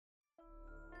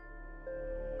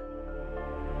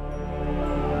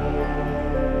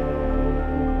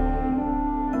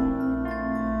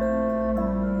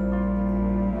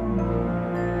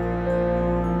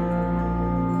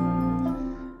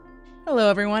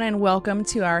everyone, and welcome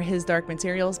to our His Dark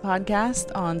Materials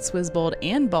podcast on Swizzbold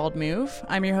and Bald Move.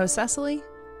 I'm your host, Cecily.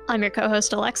 I'm your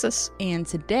co-host, Alexis. And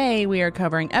today we are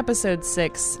covering episode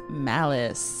 6,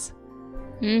 Malice.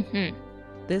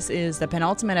 This is the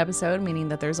penultimate episode, meaning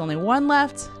that there's only one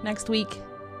left next week.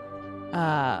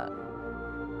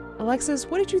 Alexis,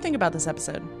 what did you think about this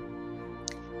episode?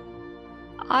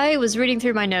 I was reading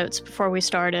through my notes before we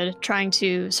started, trying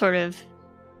to sort of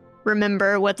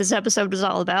remember what this episode was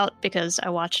all about, because I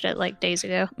watched it like days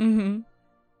ago.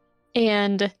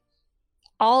 And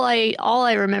all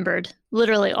I remembered,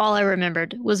 literally all I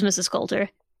remembered, was Mrs. Coulter.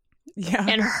 Yeah.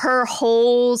 And her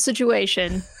whole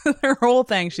situation. Her whole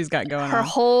thing she's got going on. Her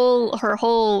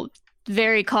whole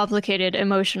very complicated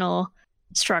emotional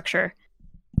structure.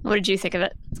 What did you think of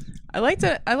it? I liked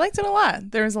it a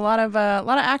lot. There was a lot of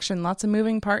action, lots of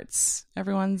moving parts.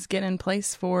 Everyone's getting in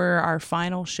place for our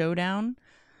final showdown.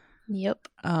 Yep.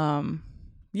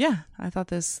 Yeah, I thought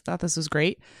this was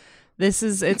great.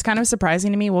 It's kind of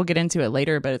surprising to me. We'll get into it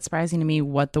later, but it's surprising to me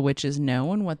what the witches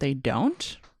know and what they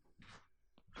don't.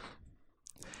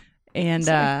 And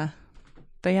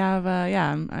they have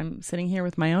I'm sitting here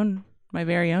with my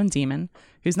very own demon,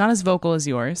 who's not as vocal as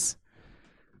yours.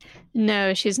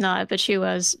 No, she's not, but she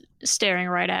was staring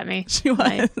right at me. She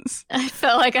was. I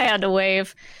felt like I had to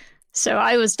wave. So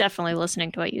I was definitely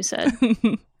listening to what you said.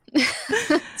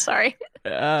 Sorry.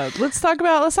 Let's talk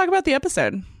about the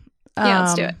episode. Yeah,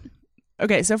 let's do it.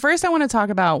 Okay, so first I want to talk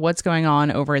about what's going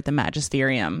on over at the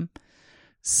Magisterium.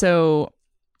 So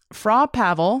Fra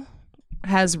Pavel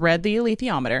has read the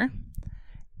alethiometer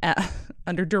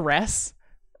under duress.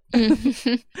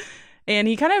 And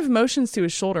he kind of motions to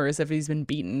his shoulder as if he's been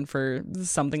beaten for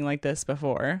something like this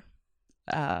before.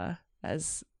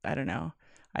 As I don't know.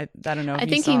 I don't know. I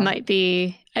think he might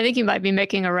be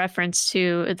making a reference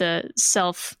to the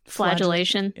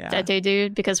self-flagellation that they do,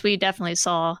 because we definitely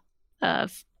saw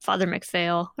Father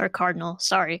MacPhail, or Cardinal.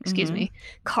 Sorry, excuse me,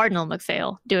 Cardinal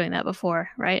MacPhail doing that before,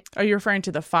 right? Are you referring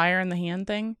to the fire in the hand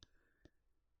thing?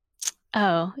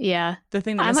 Oh yeah, the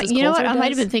thing that you know what? I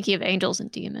might have been thinking of angels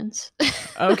and demons.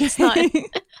 Okay, it's not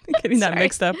getting that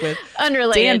mixed up with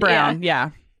unrelated. Dan Brown,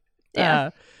 yeah.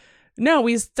 No,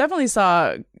 we definitely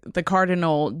saw the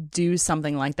Cardinal do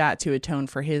something like that to atone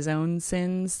for his own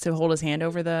sins, to hold his hand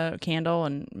over the candle,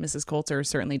 and Mrs. Coulter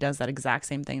certainly does that exact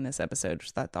same thing in this episode,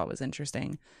 which I thought was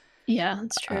interesting. Yeah,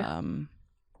 that's true.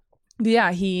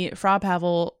 Fra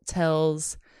Pavel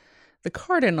tells the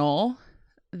Cardinal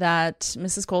that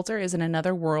Mrs. Coulter is in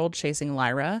another world chasing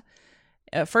Lyra.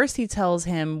 At first, he tells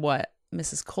him what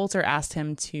Mrs. Coulter asked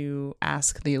him to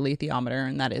ask the alethiometer,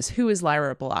 and that is, who is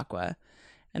Lyra Belacqua?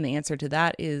 And the answer to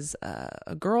that is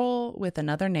a girl with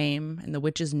another name, and the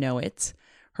witches know it.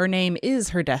 Her name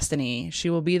is her destiny. She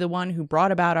will be the one who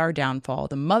brought about our downfall,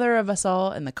 the mother of us all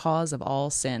and the cause of all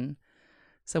sin.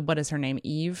 So what is her name?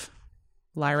 Eve?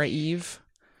 Lyra Eve?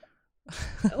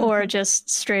 Or just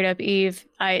straight up Eve.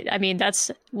 I mean,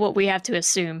 that's what we have to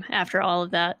assume after all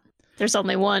of that. There's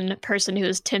only one person who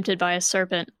is tempted by a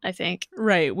serpent, I think.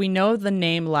 Right. We know the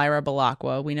name Lyra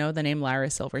Belacqua. We know the name Lyra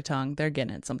Silvertongue. They're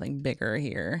getting at something bigger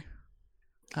here.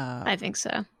 I think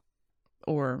so.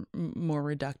 Or more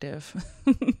reductive.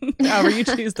 However you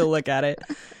choose to look at it.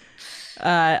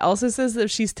 Also says that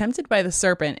if she's tempted by the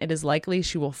serpent, it is likely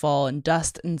she will fall, and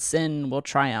dust and sin will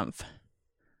triumph.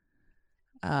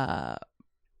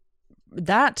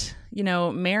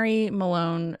 Mary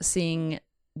Malone seeing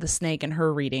the snake in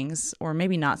her readings, or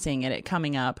maybe not seeing it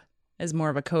coming up as more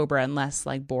of a cobra and less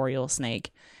like boreal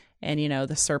snake, and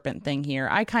the serpent thing here,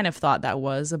 I kind of thought that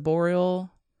was a boreal.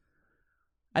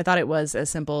 I thought it was as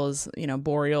simple as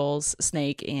boreal's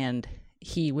snake, and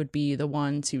he would be the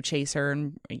one to chase her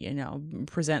and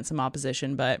present some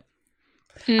opposition. But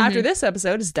after this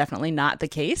episode, is definitely not the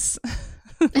case.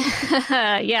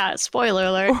 Yeah, spoiler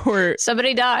alert. Or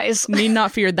somebody dies. Need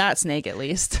not fear that snake, at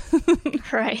least.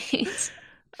 Right.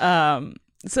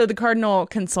 So the Cardinal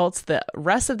consults the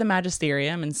rest of the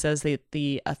Magisterium and says that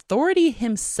the authority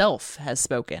himself has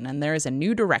spoken, and there is a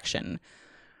new direction.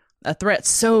 A threat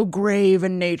so grave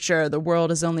in nature, the world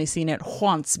has only seen it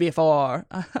once before.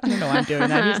 I don't know why I'm doing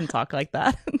that. He doesn't talk like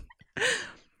that.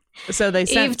 So they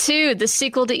sent... Eve 2, the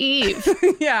sequel to Eve.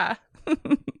 Yeah.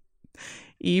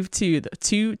 Eve 2,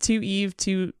 to Eve,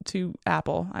 to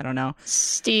Apple. I don't know.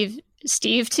 Steve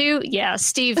 2? Yeah,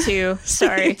 Steve 2.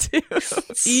 Sorry. Steve 2.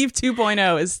 Eve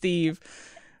 2.0 is Steve.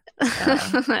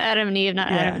 Adam and Eve,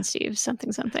 not Adam and Steve.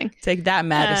 Something. Take that,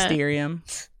 Magisterium.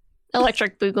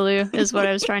 Electric Boogaloo is what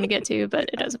I was trying to get to, but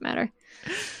it doesn't matter.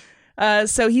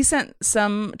 So he sent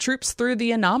some troops through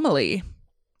the anomaly.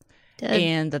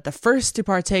 and that the first to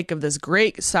partake of this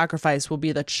great sacrifice will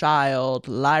be the child,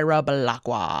 Lyra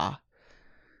Belacqua.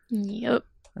 Yep.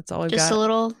 That's all we've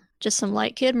got. Just some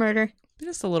light kid murder.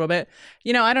 Just a little bit.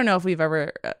 You know, I don't know if we've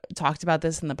ever talked about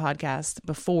this in the podcast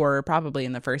before, probably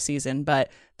in the first season,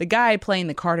 but the guy playing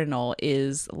the Cardinal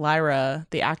is Lyra,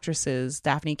 the actress's,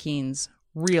 Daphne Keene's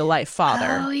real life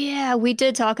father. Oh, yeah. We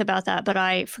did talk about that, but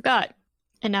I forgot.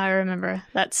 And now I remember.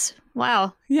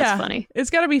 Wow. Yeah. That's funny. It's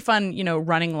got to be fun, you know,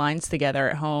 running lines together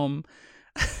at home,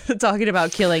 talking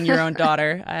about killing your own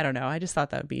daughter. I don't know. I just thought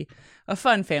that would be a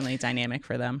fun family dynamic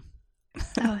for them.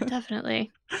 Oh,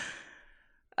 definitely.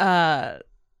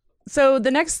 So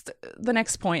the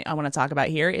next point I want to talk about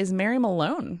here is Mary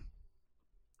Malone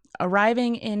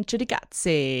arriving in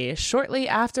Cittàgazze shortly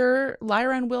after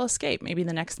Lyra and Will escape, maybe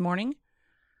the next morning.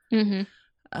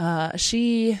 Mm-hmm.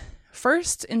 She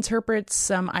first interprets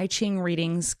some I Ching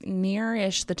readings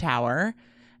near-ish the tower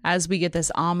as we get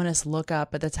this ominous look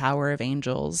up at the Tower of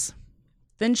Angels.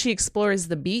 Then she explores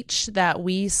the beach that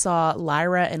we saw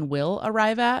Lyra and Will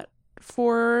arrive at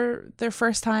for their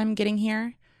first time getting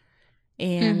here.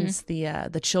 And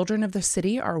the children of the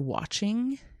city are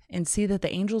watching and see that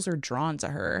the angels are drawn to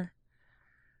her.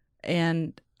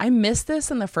 And I missed this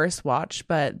in the first watch,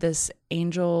 but this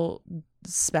angel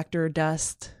specter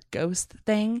dust ghost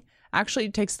thing actually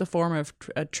takes the form of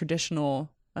a traditional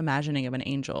imagining of an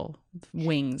angel,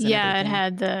 wings. And everything. It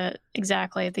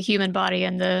had the human body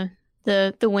and the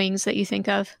wings that you think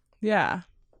of. Yeah.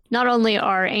 Not only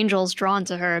are angels drawn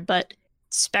to her, but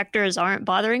specters aren't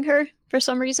bothering her for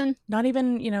some reason. Not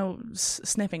even, you know,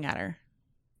 sniffing at her.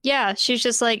 Yeah, she's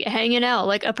just like hanging out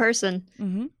like a person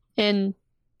in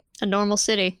a normal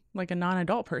city. Like a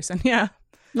non-adult person, yeah.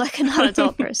 Like a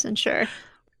non-adult person, sure.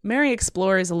 Mary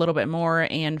explores a little bit more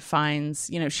and finds,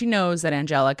 you know, she knows that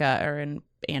Angelica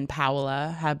and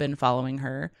Paola have been following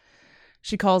her.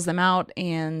 She calls them out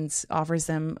and offers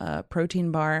them a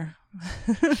protein bar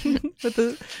with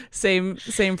the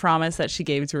same promise that she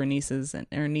gave to her niece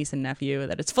and nephew,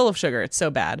 that it's full of sugar, it's so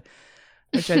bad,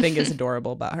 which I think is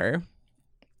adorable about her.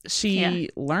 She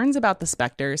learns about the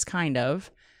specters, kind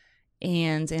of,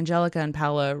 and Angelica and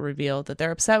Paola reveal that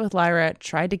they're upset with Lyra,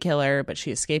 tried to kill her, but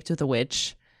she escaped with a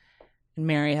witch. And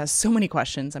Mary has so many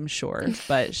questions, I'm sure,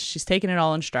 but she's taking it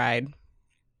all in stride.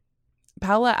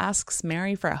 Paola asks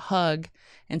Mary for a hug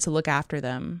and to look after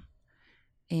them.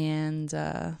 And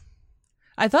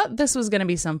I thought this was going to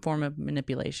be some form of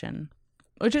manipulation,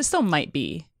 which it still might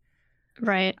be.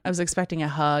 Right. I was expecting a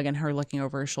hug and her looking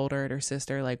over her shoulder at her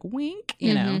sister, like, wink,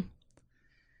 you know.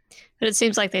 But it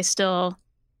seems like they still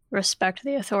respect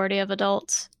the authority of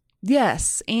adults.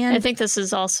 Yes. And I think this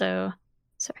is also...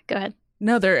 Sorry, go ahead.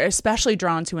 No, they're especially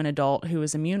drawn to an adult who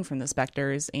is immune from the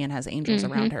specters and has angels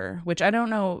around her, which I don't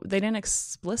know. They didn't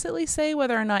explicitly say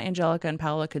whether or not Angelica and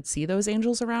Paola could see those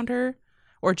angels around her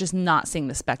or just not seeing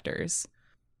the specters.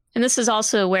 And this is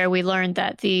also where we learned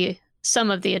that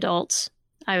some of the adults,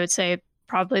 I would say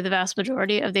probably the vast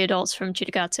majority of the adults from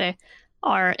Cittàgazze,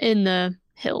 are in the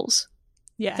hills.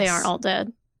 Yes. They aren't all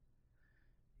dead.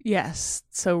 Yes.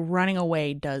 So running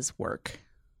away does work.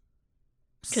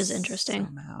 Which is interesting.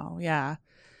 Somehow, yeah.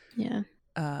 Yeah.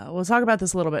 We'll talk about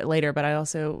this a little bit later, but I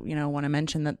also, you know, want to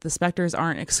mention that the specters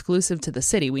aren't exclusive to the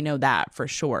city. We know that for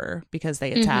sure because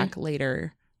they attack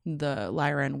later the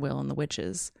Lyra and Will and the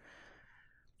witches.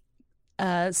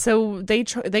 So they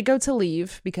go to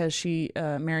leave because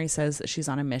Mary says that she's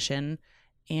on a mission,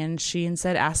 and she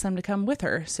instead asks them to come with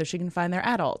her so she can find their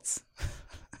adults.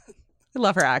 I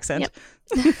love her accent.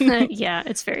 Yep. Yeah,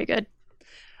 it's very good.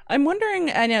 I'm wondering,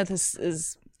 I know this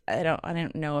is, I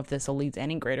don't know if this will lead to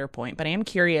any greater point, but I am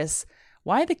curious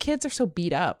why the kids are so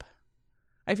beat up.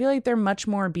 I feel like they're much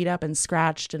more beat up and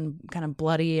scratched and kind of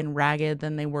bloody and ragged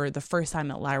than they were the first time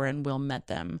that Lyra and Will met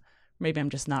them. Maybe I'm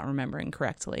just not remembering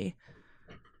correctly.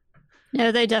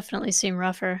 No, they definitely seem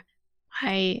rougher.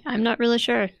 I'm not really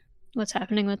sure what's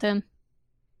happening with them.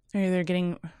 Maybe they're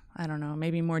getting, I don't know,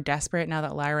 maybe more desperate now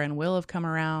that Lyra and Will have come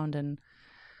around, and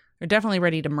they're definitely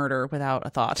ready to murder without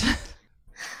a thought.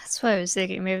 That's what I was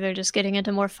thinking. Maybe they're just getting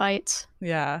into more fights.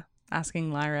 Yeah.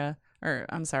 Asking Mary,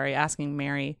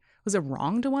 was it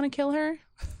wrong to want to kill her?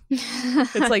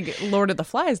 It's like Lord of the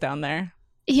Flies down there.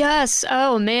 Yes.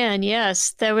 Oh, man.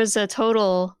 Yes. There was a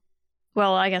total...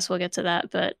 Well, I guess we'll get to that,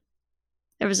 but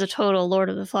there was a total Lord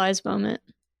of the Flies moment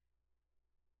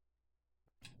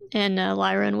in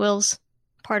Lyra and Will's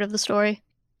part of the story.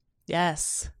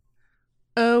 Yes.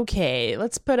 Okay,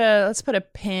 let's put a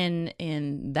pin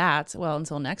in that. Well,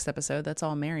 until next episode. That's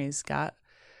all Mary's got.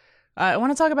 I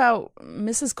want to talk about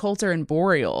Mrs. Coulter and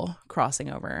Boreal crossing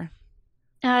over.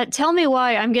 Tell me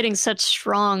why I'm getting such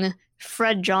strong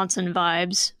Fred Johnson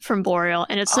vibes from Boreal,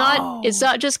 and it's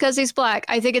not just because he's black.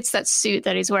 I think it's that suit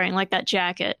that he's wearing, like that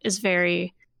jacket is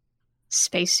very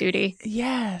spacesuity.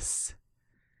 Yes.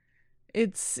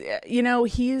 It's,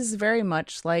 he's very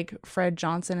much like Fred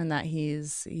Johnson in that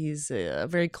he's a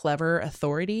very clever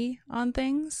authority on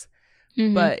things.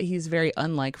 Mm-hmm. But he's very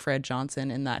unlike Fred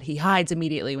Johnson in that he hides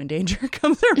immediately when danger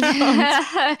comes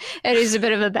around. And he's a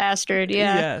bit of a bastard,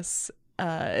 yeah. Yes.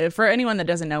 For anyone that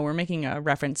doesn't know, we're making a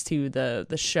reference to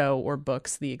the show or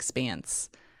books, The Expanse.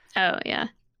 Oh, yeah.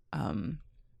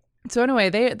 So anyway,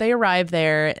 they arrive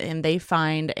there and they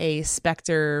find a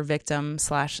Spectre victim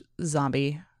 /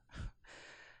 zombie.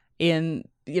 And,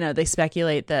 they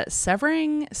speculate that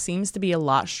severing seems to be a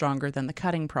lot stronger than the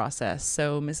cutting process.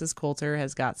 So Mrs. Coulter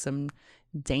has got some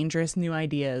dangerous new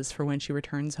ideas for when she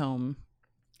returns home.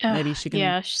 Maybe she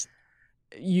can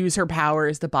use her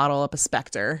powers to bottle up a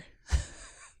Spectre.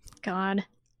 God.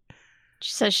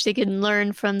 She says she can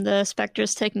learn from the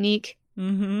Spectre's technique.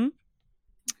 Mm-hmm.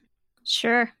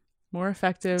 Sure. More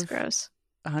effective. It's gross.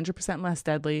 100% less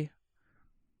deadly.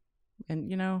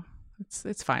 And,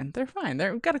 it's fine. They're fine.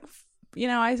 They've got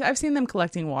I've seen them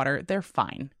collecting water. They're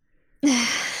fine.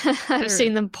 I've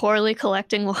seen them poorly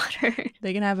collecting water.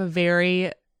 They can have a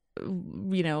very,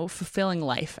 fulfilling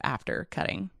life after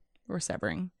cutting or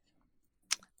severing.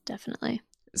 Definitely.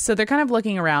 So they're kind of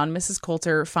looking around. Mrs.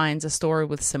 Coulter finds a store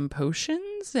with some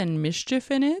potions and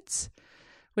mischief in it,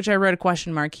 which I wrote a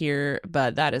question mark here,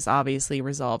 but that is obviously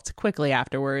resolved quickly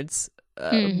afterwards.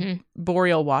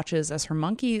 Boreal watches as her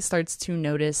monkey starts to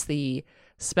notice the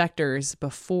specters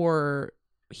before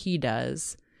he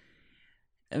does.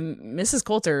 Mrs.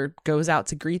 Coulter goes out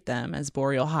to greet them as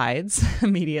Boreal hides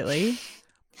immediately.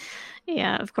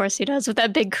 Yeah, of course he does, with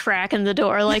that big crack in the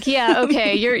door. Like, yeah,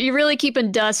 okay, you're really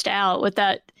keeping dust out with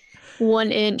that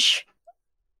 1-inch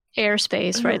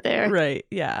airspace right there. Right,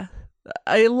 yeah.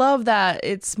 I love that.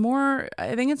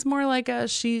 I think it's more like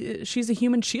she's a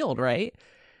human shield, right?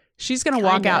 She's going to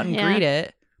walk out and greet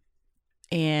it,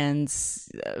 and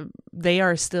they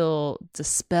are still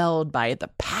dispelled by the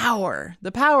power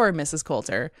of Mrs.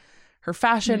 Coulter. Her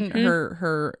fashion,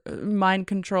 her mind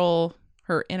control,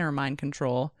 her inner mind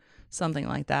control, something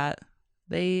like that.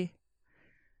 They're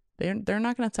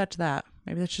not going to touch that.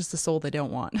 Maybe that's just the soul they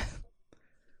don't want.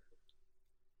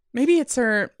 Maybe it's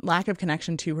her lack of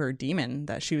connection to her demon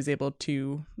that she was able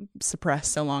to suppress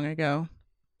so long ago.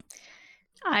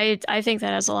 I think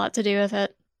that has a lot to do with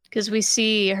it, because we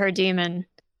see her demon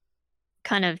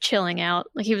kind of chilling out.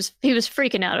 Like he was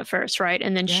freaking out at first, right?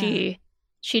 And then she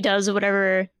does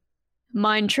whatever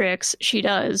mind tricks she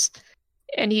does,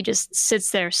 and he just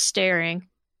sits there staring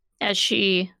as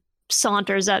she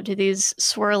saunters up to these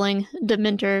swirling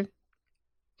Dementor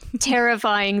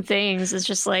terrifying things. It's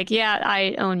just like, yeah,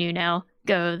 I own you now.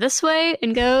 Go this way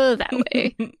and go that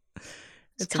way.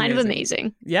 It's kind of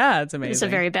amazing. Yeah, it's amazing. It's a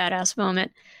very badass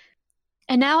moment.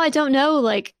 And now I don't know,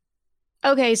 like,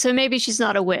 okay, so maybe she's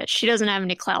not a witch. She doesn't have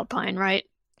any cloud pine, right?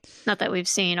 Not that we've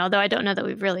seen, although I don't know that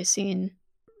we've really seen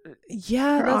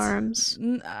her arms.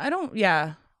 I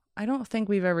don't think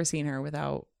we've ever seen her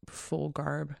without full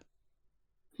garb.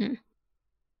 But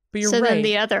you're right. So then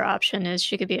the other option is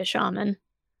she could be a shaman.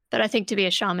 But I think to be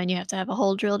a shaman, you have to have a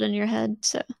hole drilled in your head,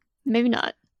 so maybe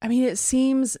not. I mean, it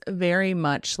seems very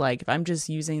much like, if I'm just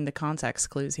using the context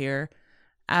clues here,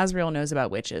 Asriel knows about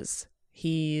witches.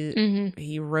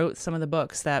 He wrote some of the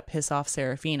books that piss off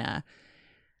Seraphina.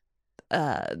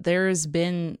 There's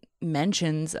been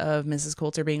mentions of Mrs.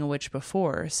 Coulter being a witch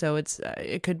before, so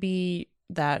it could be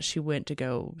that she went to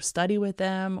go study with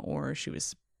them, or she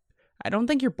was... I don't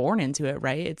think you're born into it,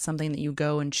 right? It's something that you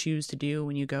go and choose to do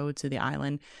when you go to the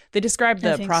island. They described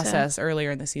the process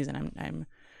earlier in the season. I'm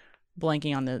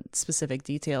blanking on the specific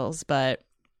details, but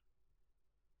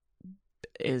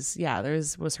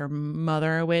was her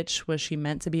mother a witch? Was she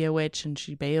meant to be a witch and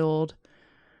she bailed?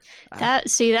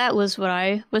 That was what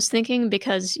I was thinking,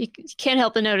 because you can't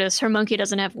help but notice her monkey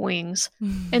doesn't have wings,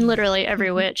 and literally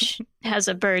every witch has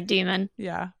a bird demon.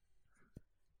 Yeah.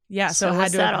 So it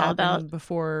had to have happened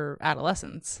before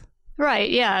adolescence.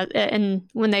 Right, yeah. And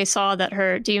when they saw that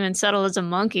her demon settled as a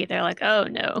monkey, they're like, oh,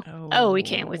 no. Oh, we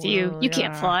can't with you. You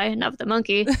can't fly, not with the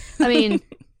monkey. I mean,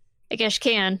 I guess you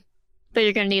can, but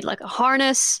you're going to need like a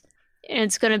harness, and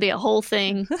it's going to be a whole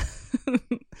thing.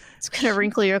 It's going to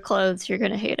wrinkle your clothes. You're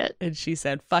going to hate it. And she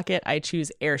said, fuck it, I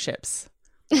choose airships.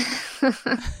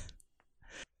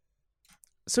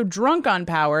 So drunk on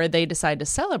power, they decide to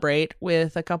celebrate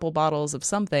with a couple bottles of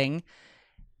something.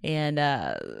 And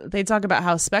they talk about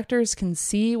how specters can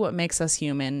see what makes us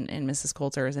human. And Mrs.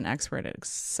 Coulter is an expert at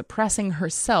suppressing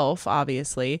herself,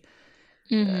 obviously.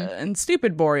 And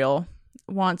stupid Boreal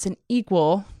wants an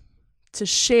equal to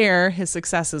share his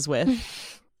successes with.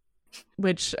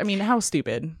 Which, I mean, how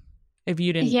stupid if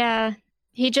you didn't. Yeah,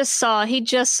 he just saw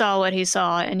what he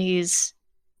saw, and he's,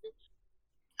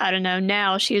 I don't know,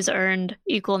 now she's earned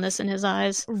equalness in his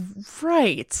eyes.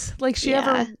 Right. Like she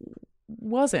ever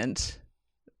wasn't,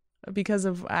 because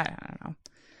of, I don't know.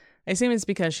 I assume it's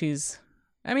because she's,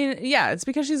 I mean, yeah, it's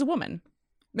because she's a woman.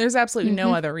 There's absolutely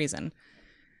no other reason.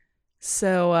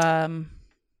 So,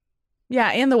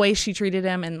 yeah, and the way she treated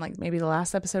him in like maybe the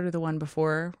last episode or the one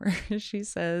before, where she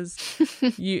says,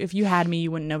 if you had me,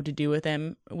 you wouldn't know what to do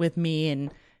with me,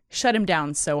 and shut him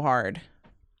down so hard.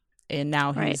 And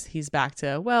now he's back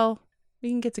to, well, we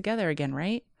can get together again,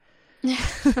 right?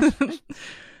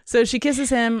 So she kisses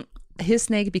him. His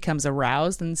snake becomes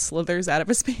aroused and slithers out of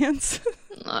his pants.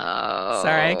 Oh.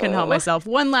 Sorry, I couldn't help myself.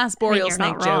 One last Boreal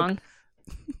snake joke.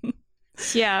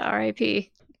 Yeah,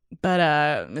 R.I.P. But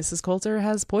Mrs. Coulter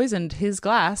has poisoned his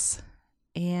glass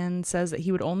and says that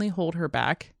he would only hold her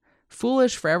back.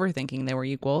 Foolish for ever thinking they were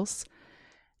equals.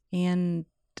 And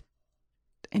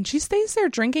she stays there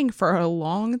drinking for a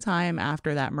long time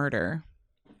after that murder.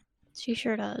 She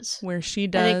sure does. Where she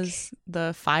does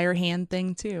the fire hand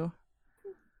thing too.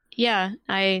 Yeah,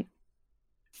 I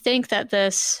think that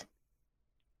this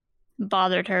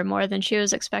bothered her more than she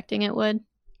was expecting it would.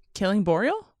 Killing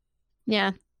Boreal?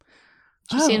 Yeah.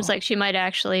 She seems like she might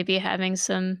actually be having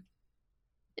some,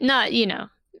 not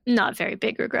very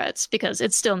big regrets, because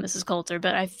it's still Mrs. Coulter,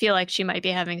 but I feel like she might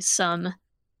be having some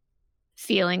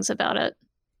feelings about it.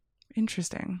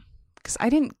 Interesting. Because I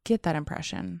didn't get that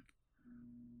impression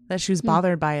that she was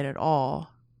bothered by it at all.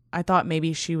 I thought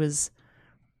maybe she was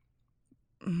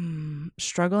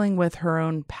struggling with her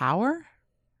own power.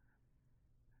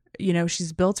 You know,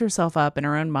 she's built herself up in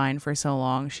her own mind for so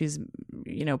long. She's,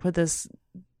 put this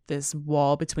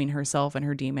wall between herself and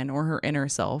her demon, or her inner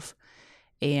self.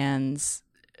 And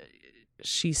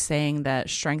she's saying that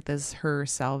strength is her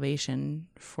salvation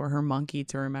for her monkey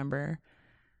to remember.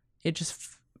 It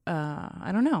just,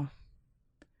 I don't know.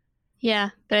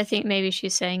 Yeah, but I think maybe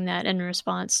she's saying that in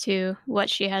response to what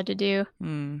she had to do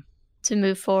to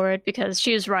move forward, because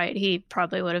she was right. He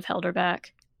probably would have held her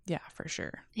back. Yeah, for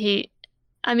sure. He's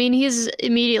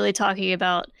immediately talking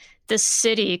about the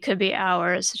city could be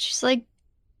ours. She's like,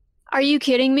 are you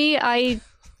kidding me? I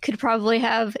could probably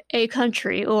have a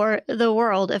country or the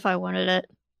world if I wanted it.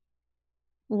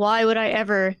 Why would I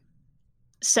ever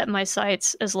set my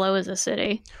sights as low as a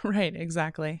city? Right,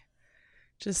 exactly.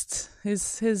 Just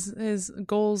his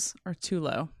goals are too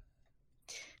low.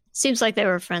 Seems like they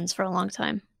were friends for a long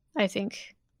time, I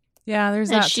think. Yeah, there's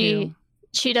that too.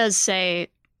 She does say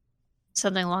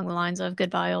something along the lines of,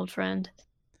 goodbye, old friend.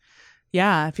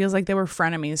 Yeah, it feels like they were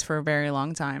frenemies for a very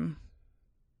long time.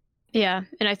 Yeah,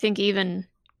 and I think even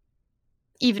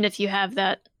if you have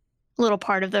that little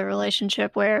part of the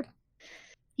relationship where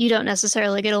you don't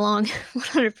necessarily get along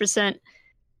 100%,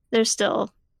 you're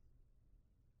still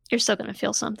going to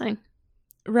feel something.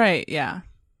 Right, yeah.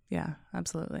 Yeah,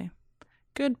 absolutely.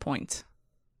 Good point.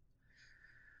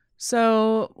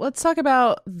 So let's talk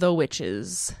about the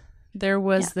witches. There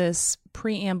was this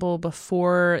preamble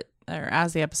before, or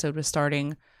as the episode was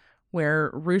starting,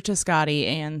 where Ruta Scotty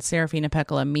and Serafina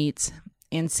Pekkala meet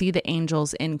and see the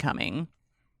angels incoming.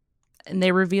 And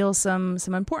they reveal some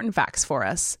important facts for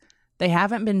us. They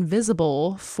haven't been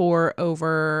visible for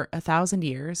over 1,000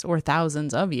 years, or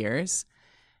thousands of years.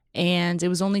 And it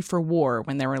was only for war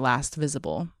when they were last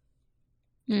visible.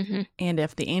 Mm-hmm. And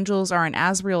if the angels are on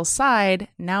Azrael's side,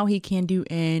 now he can do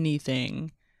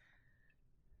anything.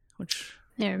 Which,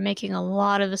 they're making a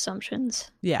lot of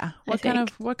assumptions. Yeah. What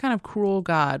kind of cruel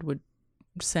God would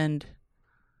send?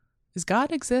 Does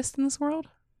God exist in this world?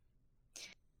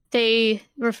 They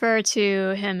refer to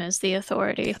him as the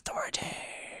authority. The authority.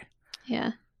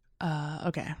 Yeah.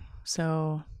 Okay.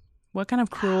 So what kind of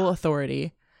cruel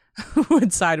authority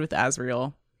would side with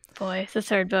Azrael? Boy, the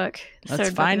third book.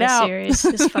 Let's find out. Series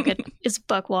is it's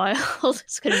buck wild.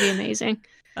 It's going to be amazing.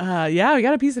 Yeah, we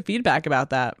got a piece of feedback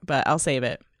about that, but I'll save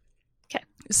it. Okay.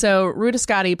 So Ruta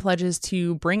Scotty pledges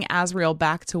to bring Azrael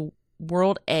back to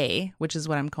World A, which is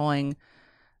what I'm calling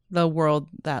the world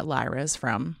that Lyra is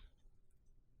from,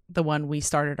 the one we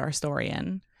started our story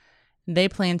in. They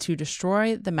plan to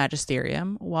destroy the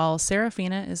Magisterium while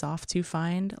Serafina is off to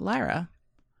find Lyra.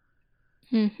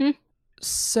 Mm-hmm.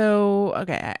 So,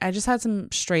 okay, I just had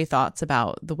some stray thoughts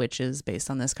about the witches based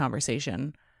on this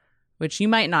conversation, which you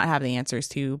might not have the answers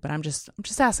to, but I'm just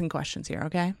asking questions here,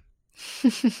 okay?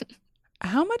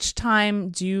 How much time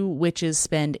do witches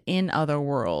spend in other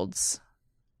worlds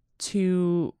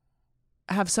to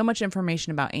have so much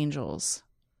information about angels?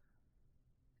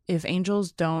 if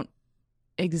angels don't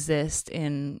exist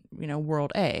in,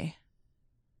 world A?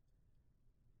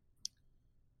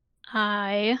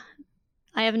 I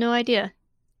have no idea.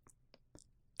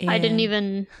 I didn't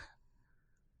even...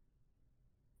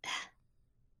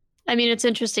 I mean, it's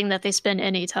interesting that they spend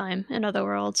any time in other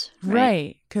worlds.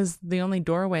 Right, because the only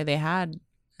doorway they had,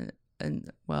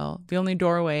 the only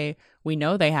doorway we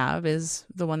know they have is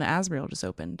the one that Asriel just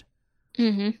opened.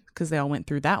 Because they all went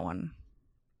through that one.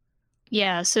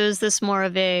 Yeah, so is this more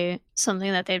of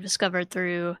something that they've discovered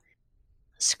through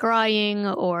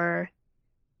scrying or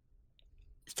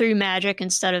through magic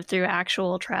instead of through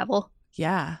actual travel?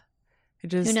 Yeah. It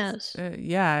just, who knows?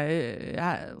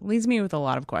 It leaves me with a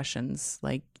lot of questions.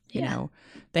 Like,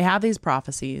 they have these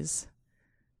prophecies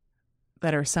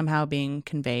that are somehow being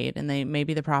conveyed, and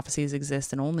maybe the prophecies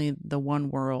exist in only the one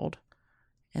world,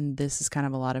 and this is kind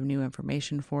of a lot of new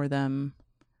information for them.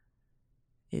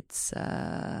 It's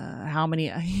how many,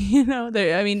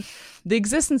 the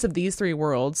existence of these three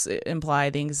worlds imply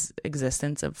the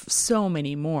existence of so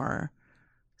many more.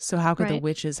 So how could the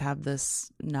witches have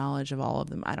this knowledge of all of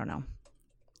them? I don't know.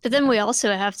 But then we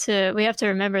also have to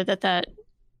remember that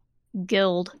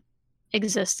guild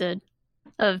existed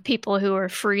of people who were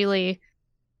freely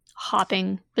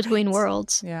hopping between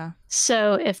worlds. Yeah.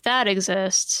 So if that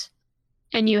exists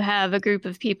and you have a group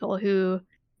of people who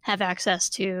have access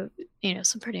to,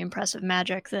 some pretty impressive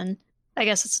magic, then I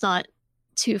guess it's not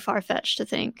too far-fetched to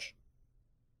think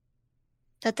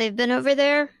that they've been over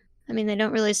there. I mean, they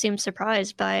don't really seem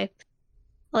surprised by,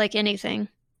 anything.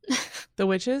 The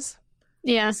witches?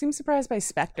 Yeah. They seem surprised by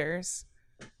specters.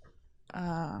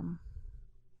 Or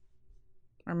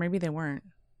maybe they weren't.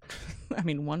 I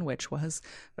mean, one witch was.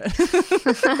 But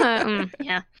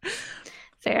yeah.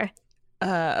 Fair.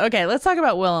 Okay, let's talk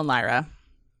about Will and Lyra.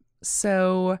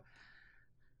 So,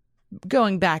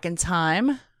 going back in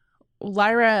time,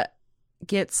 Lyra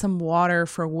gets some water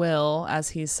for Will as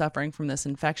he's suffering from this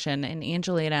infection, and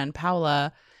Angelina and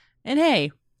Paula, and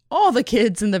hey, all the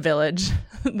kids in the village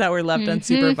that were left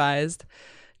unsupervised,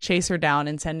 chase her down,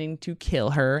 intending to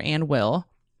kill her and Will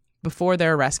before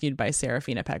they're rescued by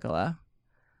Serafina Pekkala.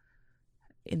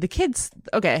 The kids,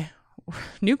 okay,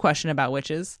 new question about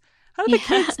witches. How do the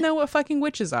kids know what fucking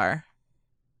witches are?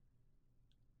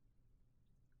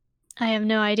 I have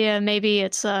no idea. Maybe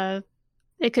it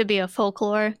could be a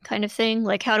folklore kind of thing.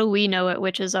 Like, how do we know what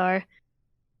witches are?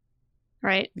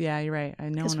 Right? Yeah, you're right. I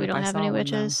know because we don't have any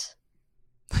witches.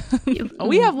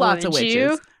 We have lots of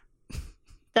witches.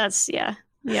 That's, yeah.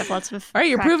 We have lots of. All right,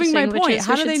 you're proving my point.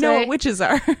 How do they know what witches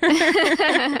are?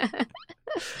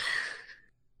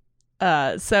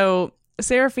 So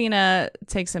Serafina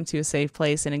takes him to a safe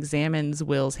place and examines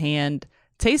Will's hand,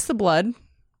 tastes the blood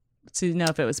to know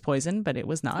if it was poison, but it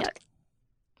was not. Yuck.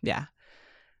 Yeah.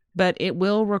 But it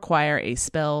will require a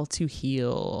spell to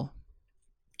heal.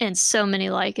 And so many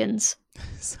lichens.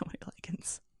 So many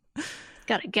lichens.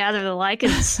 Gotta gather the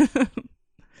lichens.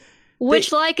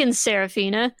 Which lichens,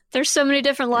 Serafina? There's so many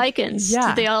different lichens. Yeah.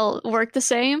 Do they all work the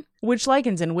same? Which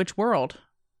lichens in which world?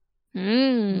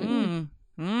 I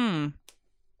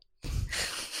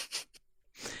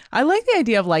like the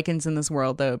idea of lichens in this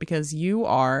world, though, because you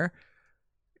are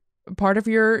part of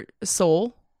your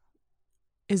soul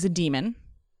is a demon,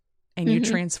 and you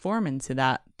transform into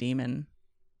that demon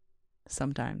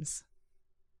sometimes.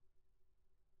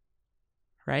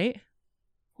 Right?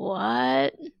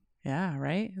 What? Yeah,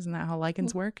 right? Isn't that how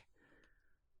lichens work?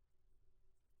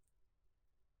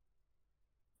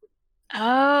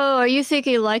 Oh, are you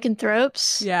thinking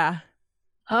lycanthropes? Yeah.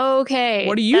 Okay.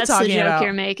 What are you talking about? That's the joke about?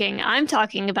 you're making. I'm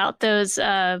talking about those,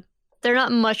 they're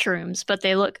not mushrooms, but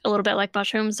they look a little bit like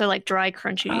mushrooms. They're like dry,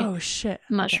 crunchy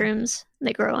mushrooms. Okay.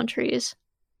 They grow on trees.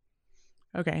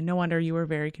 Okay, no wonder you were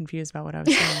very confused about what I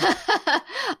was saying.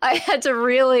 I had to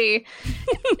really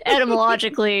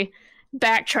etymologically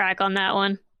backtrack on that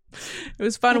one. It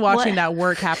was fun watching that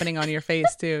work happening on your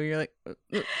face too. You're like,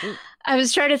 I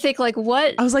was trying to think like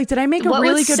what. I was like, did I make a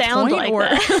really good point? Like or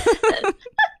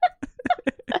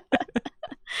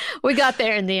we got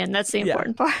there in the end. That's the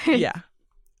important part. Yeah.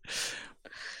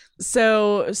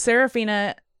 So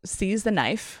Serafina sees the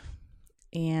knife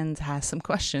and has some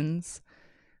questions.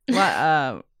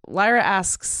 Lyra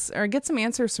asks or gets some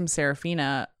answers from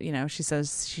Serafina. You know, she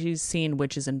says she's seen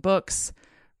witches in books,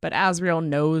 but Asriel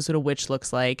knows what a witch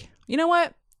looks like. You know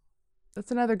what?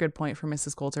 That's another good point for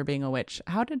Mrs. Coulter being a witch.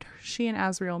 How did she and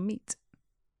Asriel meet?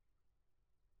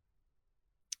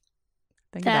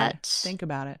 Think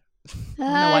about it. I don't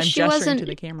know why I'm gesturing to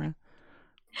the camera.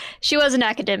 She was an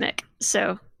academic,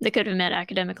 so they could have met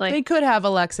academically. They could have,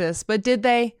 Alexis, but did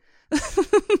they?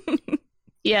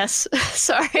 Yes.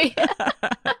 Sorry.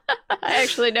 I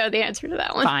actually know the answer to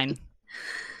that one.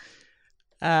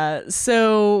 Fine.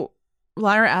 So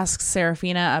Lyra asks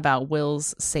Serafina about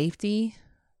Will's safety,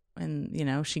 and, you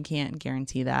know, she can't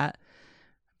guarantee that,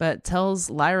 but tells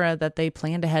Lyra that they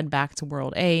plan to head back to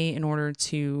World A in order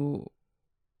to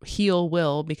heal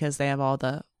Will because they have all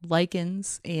the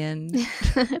lichens and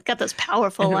got those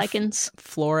powerful lichens.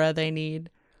 Flora they need.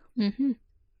 Mm-hmm.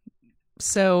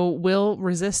 So Will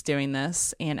resists doing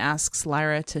this and asks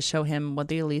Lyra to show him what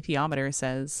the alethiometer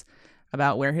says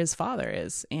about where his father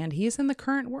is. And he's in the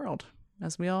current world,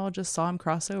 as we all just saw him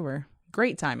cross over.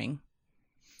 Great timing.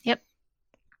 Yep.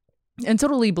 And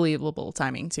totally believable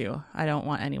timing, too. I don't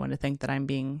want anyone to think that I'm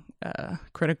being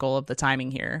critical of the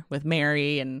timing here with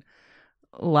Mary and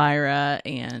Lyra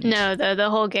and... No, the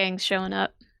whole gang's showing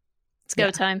up. It's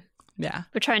go time. Yeah.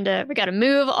 We got to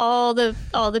move all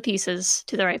the pieces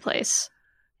to the right place.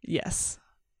 Yes.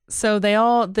 So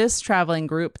this traveling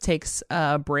group takes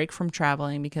a break from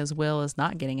traveling because Will is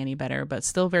not getting any better, but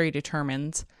still very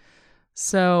determined.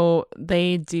 So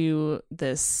they do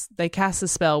this, they cast a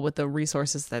spell with the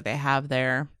resources that they have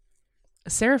there.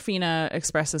 Serafina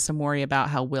expresses some worry about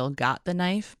how Will got the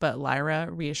knife, but Lyra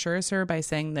reassures her by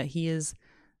saying that he's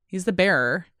the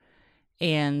bearer.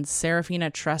 And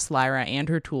Serafina trusts Lyra and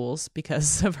her tools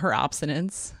because of her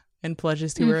obstinance and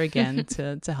pledges to her again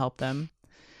to help them.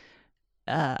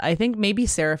 I think maybe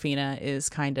Serafina is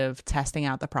kind of testing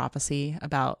out the prophecy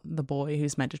about the boy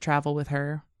who's meant to travel with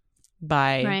her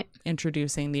by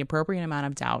introducing the appropriate amount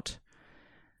of doubt.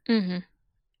 Mm-hmm.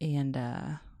 And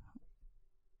I'm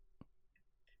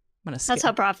gonna skip. That's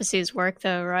how prophecies work,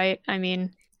 though, right? I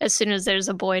mean, as soon as there's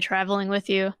a boy traveling with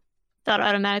you, that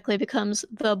automatically becomes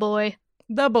the boy.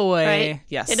 The boy, right?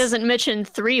 Yes. It doesn't mention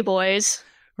 3 boys.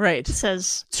 Right. It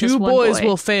says 2 boys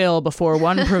will fail before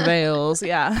one prevails.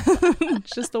 Yeah.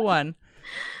 It's just the one.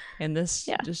 And this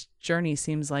just journey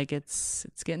seems like it's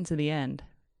getting to the end.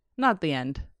 Not the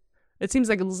end. It seems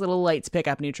like those little lights pick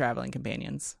up new traveling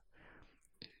companions.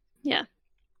 Yeah.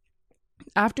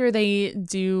 After they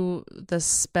do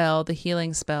the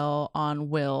healing spell on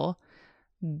Will,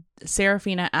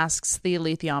 Serafina asks the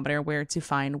alethiometer where to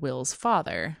find Will's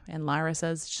father. And Lyra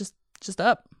says, just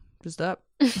up.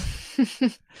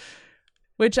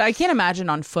 Which I can't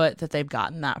imagine on foot that they've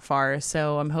gotten that far.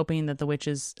 So I'm hoping that the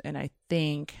witches, and I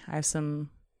think I have some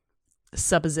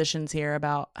suppositions here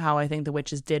about how I think the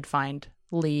witches did find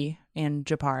Lee and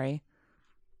Japari.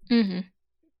 Mm-hmm.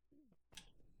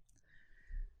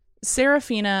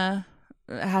 Serafina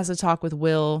has a talk with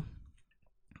Will,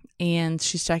 and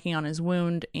she's checking on his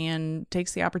wound and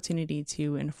takes the opportunity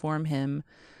to inform him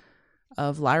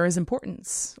of Lyra's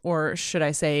importance. Or should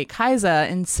I say, Kaisa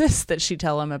insists that she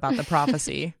tell him about the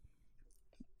prophecy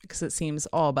because it seems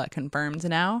all but confirmed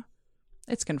now.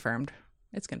 It's confirmed.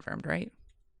 It's confirmed, right?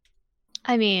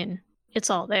 I mean, it's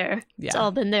all there. Yeah. It's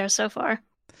all been there so far.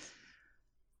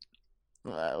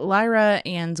 Lyra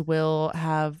and Will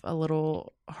have a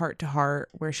little heart-to-heart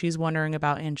where she's wondering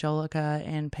about Angelica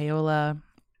and Paola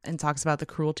and talks about the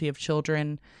cruelty of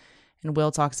children. And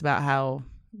Will talks about how,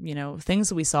 you know, things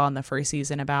that we saw in the first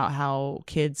season about how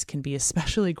kids can be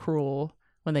especially cruel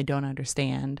when they don't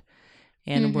understand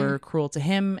and were cruel to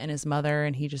him and his mother.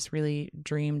 And he just really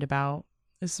dreamed about,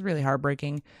 this is really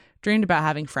heartbreaking, dreamed about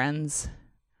having friends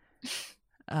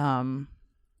and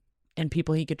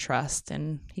people he could trust,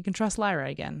 and he can trust Lyra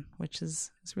again, which is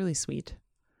really sweet.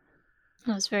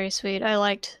 That was very sweet. I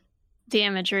liked the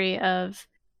imagery of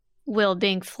Will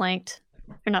being flanked,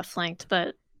 or not flanked,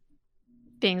 but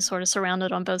being sort of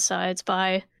surrounded on both sides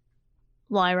by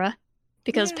Lyra,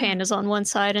 because Panda's on one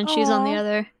side and she's on the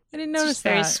other. I didn't notice that.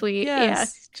 Very sweet.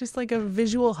 Yes, yeah. Just like a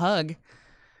visual hug.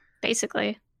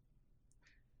 Basically.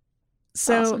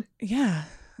 So, awesome. Yeah,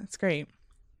 that's great.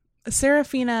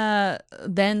 Serafina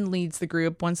then leads the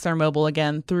group, once they're mobile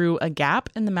again, through a gap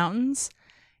in the mountains,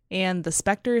 and the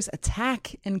specters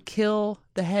attack and kill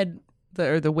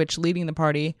the witch leading the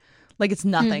party like it's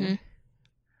nothing. Mm-hmm.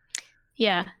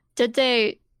 Yeah. Did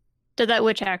that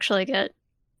witch actually get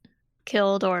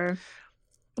killed, or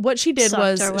what she did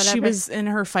was she was in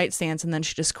her fight stance and then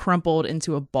she just crumpled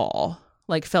into a ball,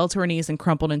 like fell to her knees and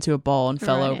crumpled into a ball and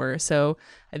fell over. So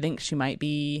I think she might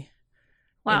be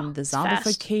in the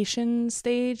zombification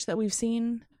stage that we've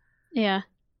seen. Yeah.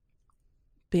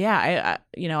 But yeah,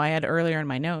 I had earlier in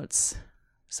my notes,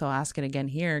 so I'll ask it again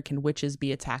here, can witches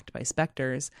be attacked by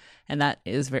specters? And that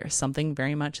is something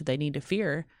very much they need to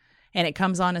fear. And it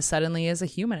comes on as suddenly as a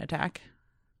human attack.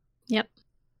 Yep.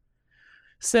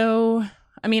 So,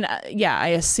 I mean, I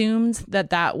assumed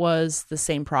that was the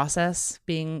same process,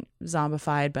 being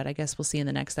zombified, but I guess we'll see in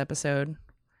the next episode.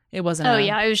 It wasn't.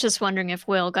 I was just wondering if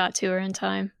Will got to her in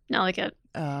time. Not like a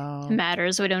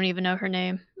matters. We don't even know her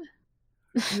name.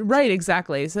 Right,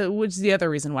 exactly. So, which is the other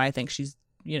reason why I think she's,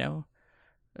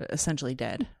 essentially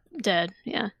dead. Dead,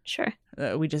 yeah, sure.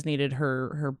 We just needed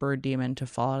her bird demon to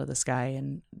fall out of the sky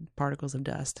in particles of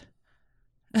dust.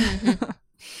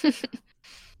 Mm-hmm.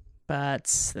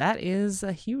 But that is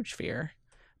a huge fear.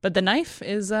 But the knife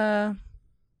is a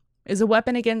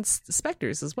weapon against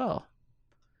specters as well.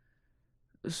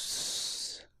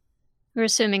 We're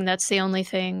assuming that's the only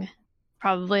thing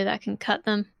probably that can cut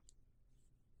them.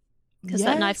 Because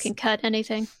that knife can cut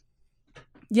anything.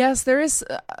 Yes, there is.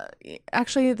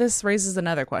 Actually, this raises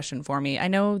another question for me. I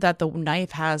know that the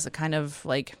knife has a kind of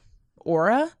like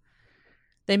aura.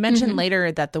 They mentioned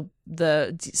later that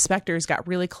the specters got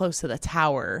really close to the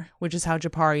tower, which is how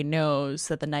Jabari knows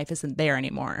that the knife isn't there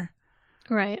anymore.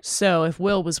 Right. So if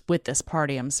Will was with this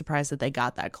party, I'm surprised that they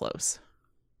got that close.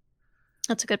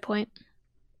 That's a good point.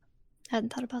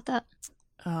 Hadn't thought about that.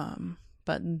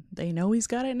 But they know he's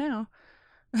got it now.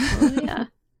 Oh, yeah.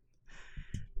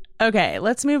 Okay,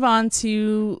 let's move on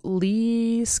to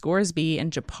Lee Scoresby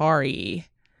and Jabari,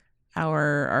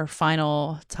 our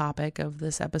final topic of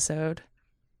this episode.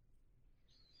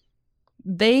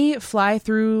 They fly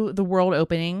through the world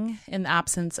opening in the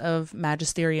absence of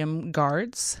Magisterium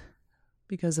guards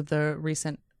because of the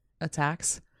recent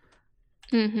attacks.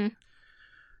 Mm-hmm.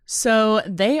 So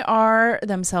they are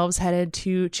themselves headed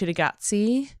to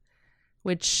Cittàgazze,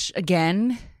 which,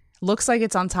 again, looks like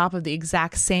it's on top of the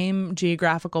exact same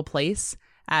geographical place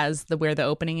as where the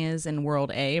opening is in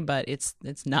World A, but it's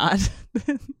not.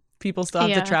 People still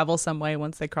have to travel some way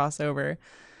once they cross over.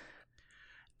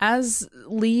 As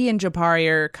Lee and Jabari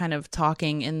are kind of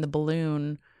talking in the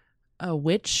balloon, a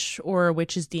witch or a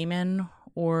witch's demon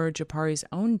or Jabari's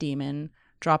own demon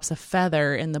drops a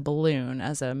feather in the balloon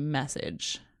as a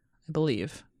message, I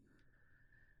believe.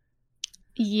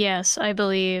 Yes, I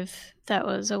believe that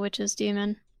was a witch's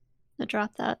demon that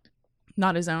dropped that.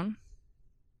 Not his own?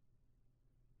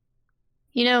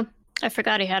 I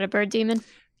forgot he had a bird demon.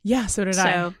 Yeah, so did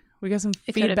I. We got some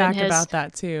feedback about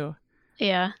that too.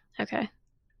 Yeah, okay.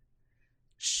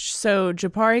 So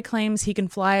Jabari claims he can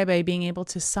fly by being able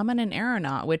to summon an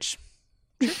aeronaut, which,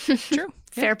 true.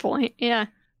 Fair point, yeah.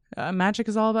 Magic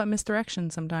is all about misdirection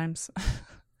sometimes.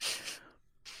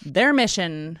 Their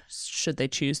mission, should they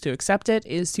choose to accept it,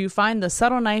 is to find the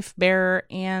subtle knife bearer,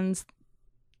 and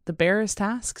the bearer's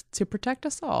task to protect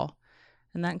us all.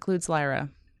 And that includes Lyra.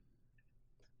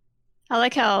 I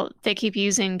like how they keep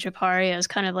using Jabari as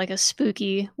kind of like a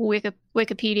spooky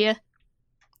Wikipedia.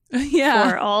 Yeah.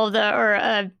 For all of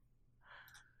the,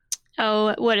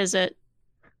 what is it?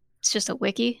 It's just a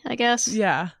wiki, I guess.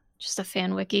 Yeah. Just a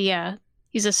fan wiki, yeah.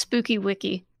 He's a spooky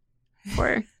wiki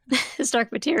for his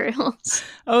Dark Materials.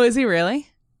 Oh, is he really?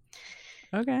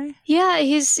 Okay. Yeah,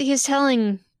 he's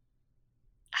telling,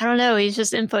 I don't know, he's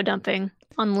just info dumping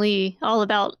on Lee, all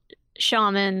about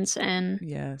shamans and...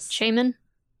 Yes. Shaman?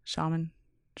 Shaman.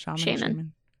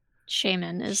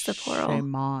 Shaman is the plural.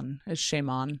 Shaman. It's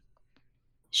shaman.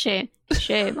 Shaman.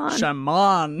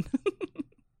 Shaman.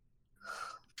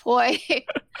 Boy.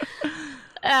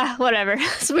 Whatever.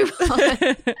 Let's move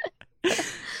on.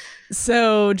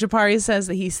 So Jabari says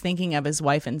that he's thinking of his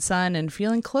wife and son and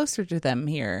feeling closer to them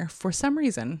here for some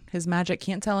reason. His magic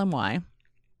can't tell him why.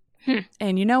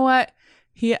 And you know what?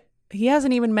 He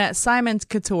hasn't even met Simon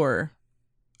Couture.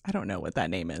 I don't know what that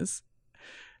name is.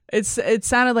 It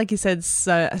sounded like he said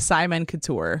Simon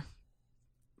Couture.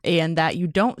 And that you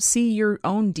don't see your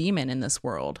own demon in this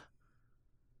world.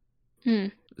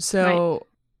 So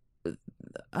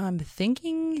I'm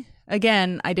thinking,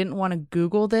 again, I didn't want to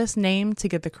Google this name to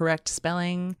get the correct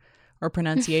spelling or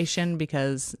pronunciation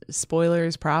because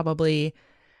spoilers probably,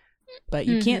 but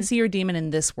you can't see your demon in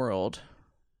this world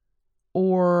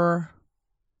or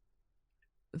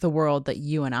the world that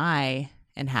you and I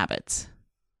inhabit,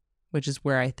 which is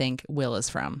where I think Will is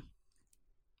from.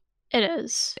 It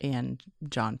is. And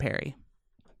John Perry.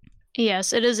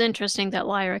 Yes, it is interesting that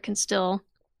Lyra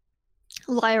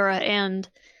and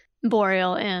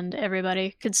Boreal and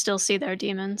everybody could still see their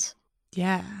demons.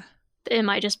 Yeah. It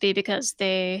might just be because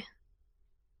I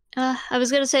was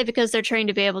going to say because they're trained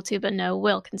to be able to, but no,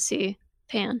 Will can see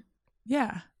Pan.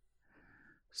 Yeah.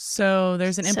 So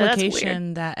there's an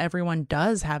implication that everyone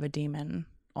does have a demon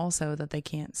also that they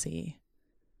can't see,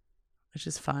 which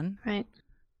is fun. Right.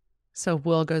 So if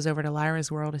Will goes over to Lyra's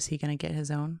world, is he going to get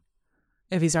his own?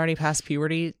 If he's already past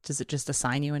puberty, does it just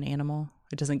assign you an animal?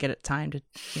 It doesn't get it time to,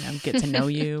 get to know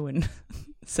you and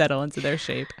settle into their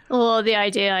shape. Well, the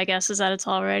idea, I guess, is that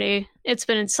it's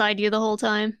been inside you the whole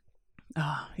time.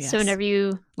 Oh, yes. So whenever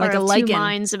you like are a of lichen. two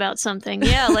minds about something,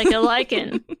 yeah, like a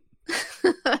lichen.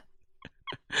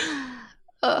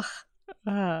 Ugh.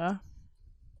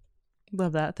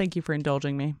 Love that. Thank you for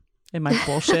indulging me in my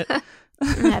bullshit.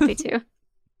 I'm happy to.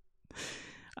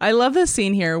 I love this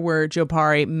scene here where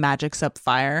Jopari magics up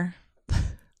fire.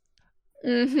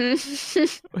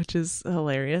 Which is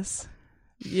hilarious.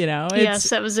 You know, yes,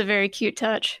 that was a very cute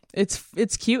touch.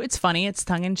 It's cute, it's funny, it's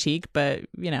tongue in cheek, but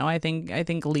you know, I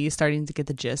think Lee's starting to get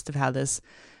the gist of how this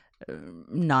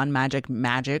non-magic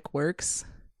magic works.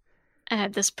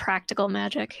 This practical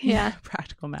magic, yeah,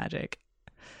 practical magic.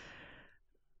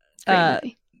 Great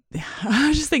movie. I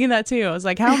was just thinking that too. I was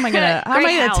like, how am I gonna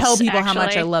tell people how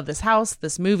much I love this house,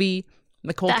 this movie,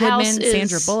 Nicole Kidman,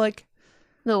 Sandra Bullock.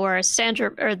 The worst.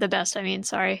 The best, I mean,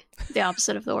 sorry. The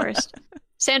opposite of the worst.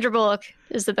 Sandra Bullock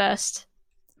is the best.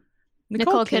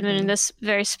 Nicole Kidman in this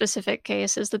very specific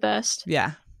case is the best.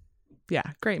 Yeah. Yeah.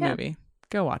 Great movie.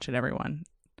 Go watch it, everyone.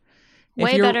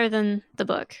 Way better than the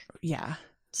book. Yeah.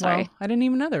 Sorry. Well, I didn't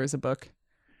even know there was a book.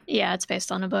 Yeah, it's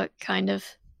based on a book, kind of.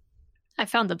 I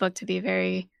found the book to be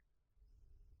very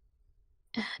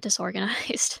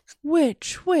disorganized.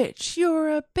 Witch, you're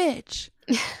a bitch.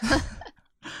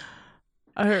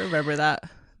 I remember that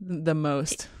the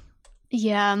most.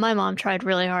 Yeah, my mom tried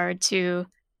really hard to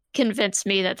convince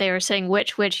me that they were saying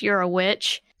witch, you're a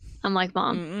witch. I'm like,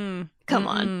 Mom, come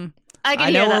on. I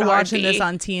know we're watching this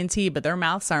on TNT, but their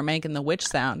mouths aren't making the witch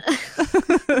sound.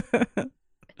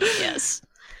 Yes.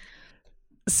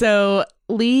 So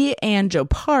Lee and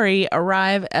Jopari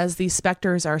arrive as the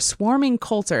specters are swarming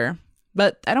Coulter,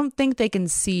 but I don't think they can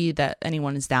see that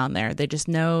anyone is down there. They just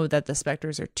know that the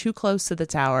specters are too close to the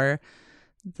tower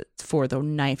for the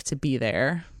knife to be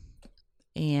there.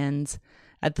 And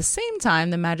at the same time,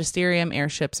 the Magisterium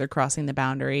airships are crossing the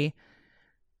boundary,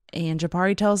 and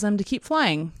Jopari tells them to keep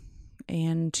flying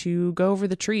and to go over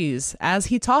the trees as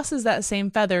he tosses that same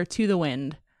feather to the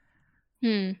wind.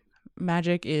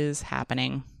 Magic is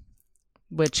happening,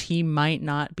 which he might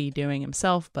not be doing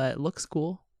himself, but looks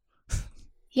cool.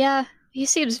 Yeah, he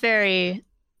seems very...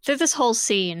 Through this whole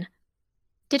scene,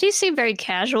 did he seem very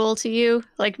casual to you?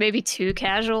 Like maybe too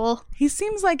casual? He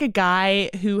seems like a guy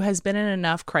who has been in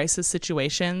enough crisis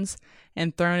situations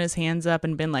and thrown his hands up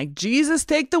and been like, Jesus,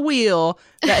 take the wheel,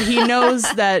 that he knows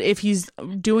that if he's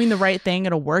doing the right thing,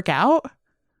 it'll work out.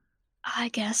 I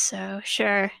guess so,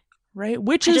 sure. Right?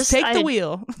 Witches, take the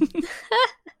wheel.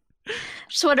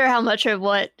 Just wonder how much of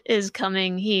what is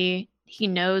coming he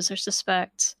knows or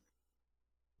suspects.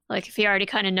 Like if he already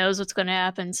kind of knows what's going to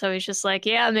happen, so he's just like,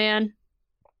 yeah, man,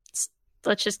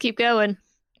 let's just keep going.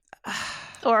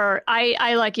 Or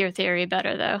I like your theory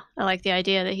better, though. I like the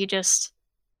idea that he just...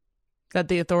 That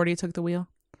the authority took the wheel?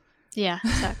 Yeah,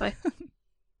 exactly.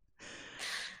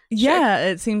 Yeah,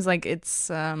 sure. It seems like it's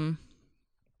the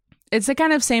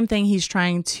kind of same thing he's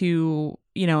trying to,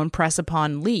 impress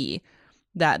upon Lee,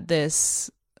 that this,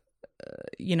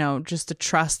 just to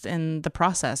trust in the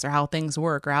process or how things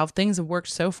work or how things have worked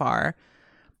so far.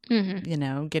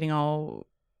 Getting all...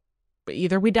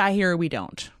 Either we die here or we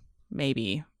don't.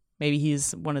 Maybe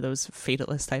he's one of those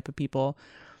fatalist type of people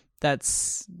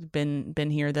that's been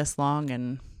here this long,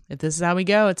 and if this is how we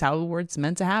go, it's how it's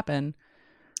meant to happen.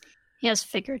 He has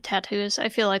finger tattoos. I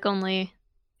feel like only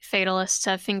fatalists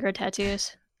have finger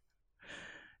tattoos.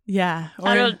 Yeah.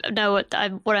 I don't know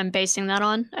what I'm basing that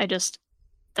on.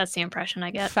 That's the impression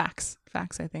I get. Facts,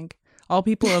 I think. All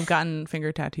people who have gotten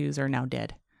finger tattoos are now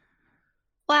dead.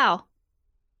 Wow.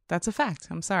 That's a fact.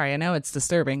 I'm sorry. I know it's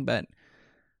disturbing, but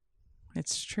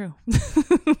it's true.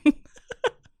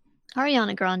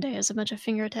 Ariana Grande has a bunch of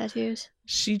finger tattoos.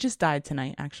 She just died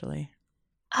tonight, actually.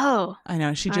 Oh. I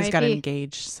know. She just got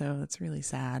engaged, so it's really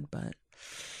sad, but...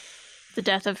 The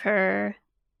death of her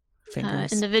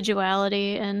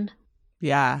individuality and...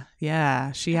 Yeah.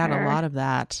 She had a lot of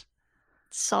that.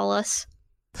 Solace.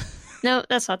 No,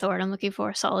 that's not the word I'm looking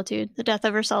for. Solitude. The death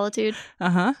of her solitude.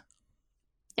 Uh-huh.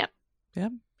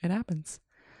 Yep. It happens.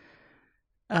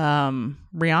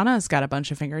 Rihanna's got a bunch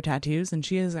of finger tattoos, and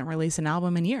she hasn't released an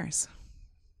album in years.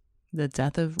 The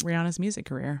death of Rihanna's music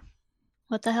career.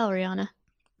 What the hell, Rihanna?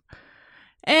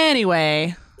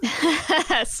 Anyway.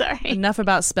 Sorry. Enough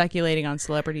about speculating on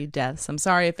celebrity deaths. I'm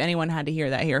sorry if anyone had to hear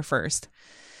that here first.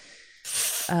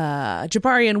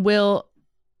 Jopari and Will...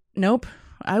 Nope.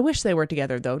 I wish they were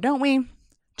together, though, don't we?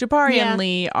 Jopari and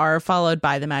Lee are followed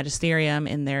by the Magisterium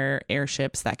in their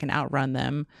airships that can outrun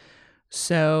them.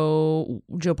 So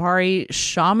Jopari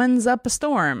shamans up a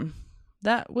storm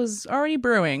that was already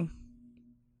brewing.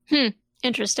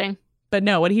 Interesting. But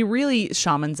no, what he really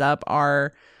shamans up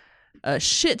are a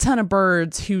shit ton of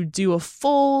birds who do a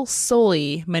full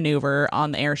Sully maneuver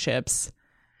on the airships.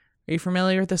 Are you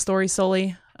familiar with the story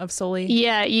Sully? of Sully?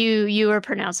 Yeah, you were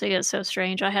pronouncing it so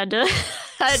strange. I had to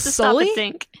stop Sully? and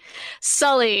think.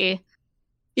 Sully.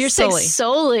 You're Sully. saying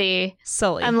Sully.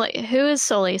 Sully. I'm like, who is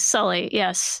Sully? Sully.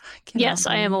 Yes. Yes,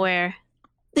 I am aware.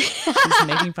 She's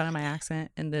making fun of my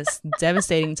accent in this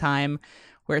devastating time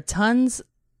where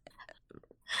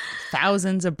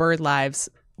thousands of bird lives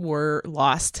were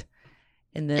lost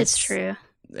in this. It's true.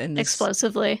 In this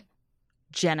explosively.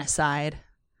 Genocide.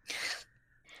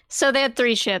 So they had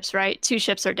 3 ships, right? 2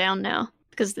 ships are down now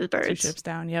because of the birds. 2 ships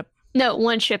down, yep. No,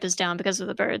 1 ship is down because of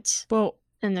the birds. Well,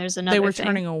 and there's another they were thing.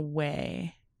 turning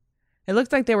away. It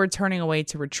looked like they were turning away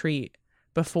to retreat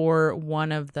before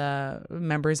one of the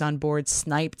members on board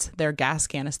sniped their gas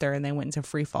canister and they went into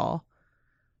free fall.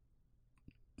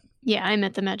 Yeah, I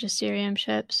meant the Magisterium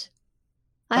ships.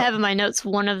 I have in my notes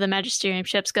one of the Magisterium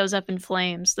ships goes up in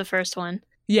flames, the first one.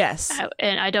 Yes.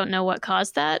 And I don't know what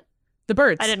caused that. The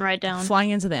birds. I didn't write down. Flying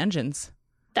into the engines.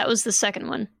 That was the second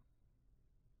one.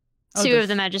 Oh, 2 of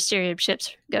the Magisterium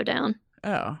ships go down.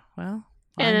 Oh, well.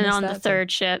 And then on the 3rd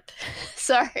ship.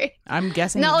 Sorry. I'm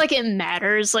guessing. Not like it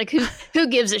matters. Like, who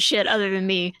gives a shit other than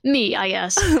me? Me, I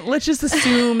guess. Let's just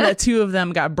assume that 2 of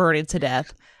them got burned to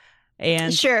death.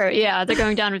 And sure, yeah, they're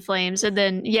going down in flames. And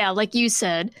then, yeah, like you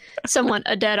said,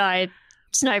 a Deadeye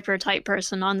sniper type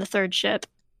person on the 3rd ship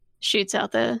shoots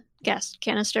out the gas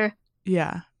canister.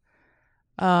 Yeah.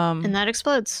 And that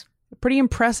explodes. Pretty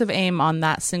impressive aim on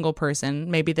that single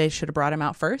person. Maybe they should have brought him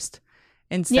out first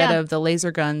instead of the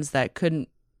laser guns that couldn't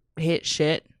hit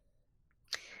shit.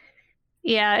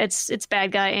 Yeah, it's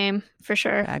bad guy aim for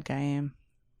sure. Bad guy aim.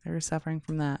 They were suffering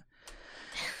from that.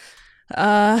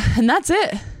 And that's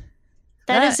it.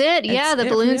 That is it. Yeah, the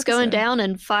balloon's going down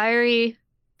and fiery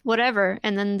whatever,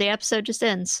 and then the episode just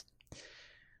ends.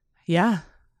 Yeah.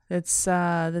 That's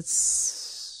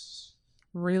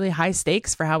really high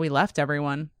stakes for how we left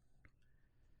everyone.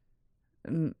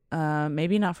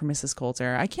 Maybe not for Mrs.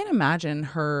 Coulter. I can't imagine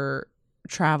her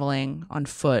traveling on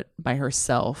foot by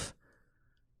herself.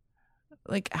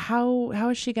 Like, how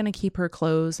is she going to keep her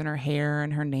clothes and her hair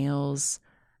and her nails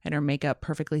and her makeup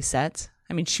perfectly set?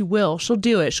 I mean, she will. She'll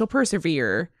do it. She'll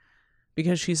persevere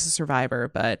because she's a survivor.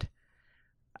 But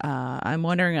I'm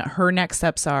wondering what her next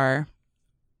steps are.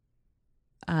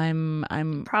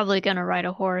 I'm probably going to ride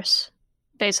a horse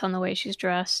based on the way she's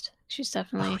dressed. She's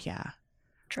definitely. Oh, yeah.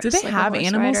 Do they have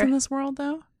animals in this world,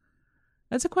 though?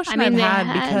 That's a question I've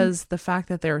had because the fact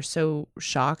that they're so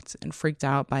shocked and freaked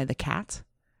out by the cat.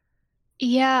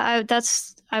 Yeah,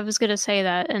 I was going to say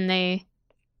that, and they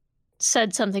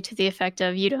said something to the effect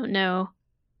of, you don't know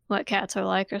what cats are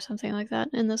like or something like that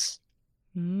in this.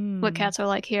 What cats are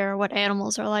like here, or what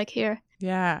animals are like here.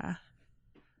 Yeah.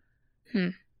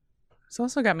 It's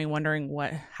also got me wondering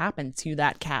what happened to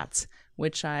that cat,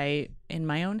 which I, in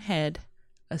my own head,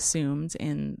 assumed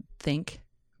and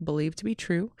believe to be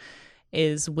true,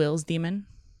 is Will's demon.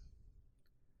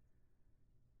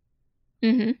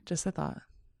 Mm-hmm. Just a thought.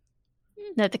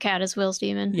 That the cat is Will's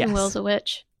demon, yes. And Will's a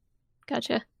witch.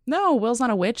 Gotcha. No, Will's not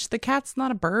a witch. The cat's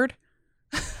not a bird.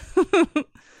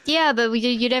 Yeah, but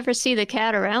you never see the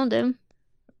cat around him.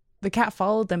 The cat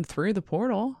followed them through the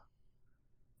portal.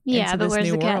 Yeah, but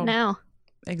where's the cat now?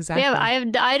 Exactly. Yeah,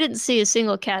 I didn't see a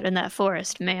single cat in that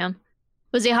forest, ma'am.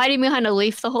 Was he hiding behind a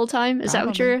leaf the whole time? Is that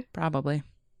what you're... Probably.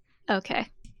 Okay.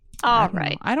 All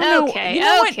right. I don't know. Okay. You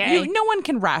know okay. What? No one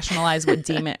can rationalize what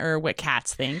demon or what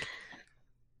cats think.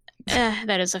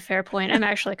 That is a fair point. I'm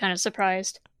actually kind of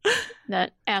surprised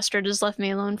that Astrid has left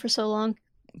me alone for so long.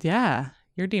 Yeah.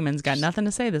 Your demon's got nothing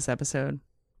to say this episode.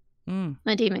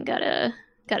 My demon got a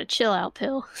chill out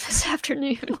pill this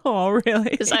afternoon. Oh, really?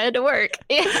 Because I had to work.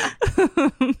 Yeah.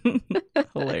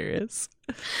 Hilarious.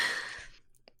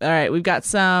 All right, we've got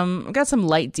some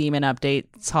light demon update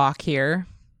talk here.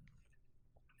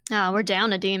 Oh, we're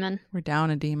down a demon. We're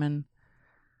down a demon.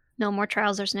 No more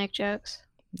trouser snake jokes.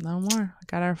 No more.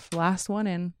 Got our last one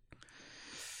in.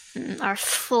 Our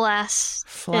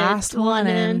last one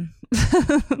in.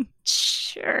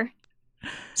 Sure.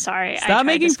 Sorry. Stop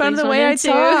making fun of the way I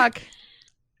talk.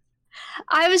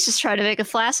 I was just trying to make a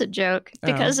flaccid joke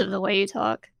because of the way you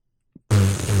talk.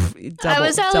 I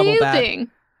was alley-ooping.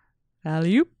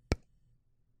 Alley-oop.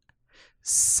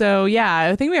 So, yeah,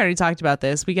 I think we already talked about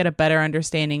this. We get a better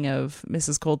understanding of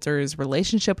Mrs. Coulter's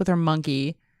relationship with her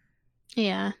monkey.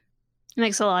 Yeah. It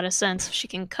makes a lot of sense. She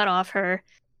can cut off her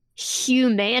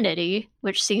humanity,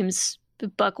 which seems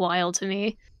buck wild to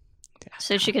me. Yeah.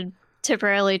 So she could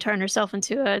temporarily turn herself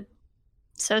into a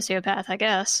sociopath, I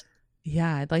guess.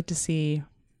 Yeah, I'd like to see...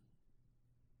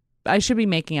 I should be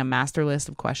making a master list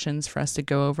of questions for us to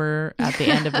go over at the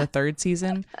end of the 3rd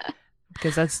season,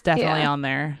 because that's definitely on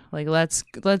there. Like, let's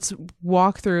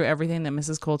walk through everything that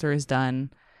Mrs. Coulter has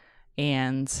done,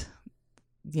 and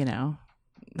you know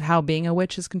how being a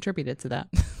witch has contributed to that.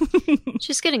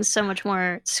 She's getting so much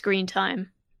more screen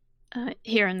time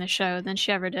here in the show than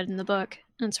she ever did in the book,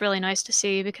 and it's really nice to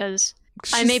see, because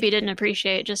I maybe didn't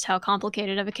appreciate just how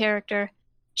complicated of a character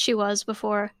she was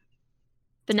before,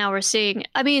 but now we're seeing.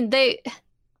 I mean, there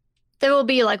will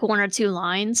be like 1 or 2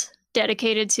 lines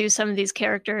dedicated to some of these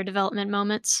character development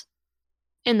moments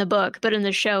in the book, but in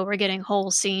the show we're getting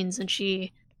whole scenes, and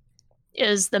she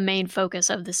is the main focus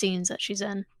of the scenes that she's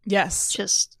in. Yes.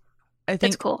 I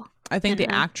think it's cool. I think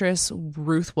the actress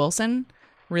Ruth Wilson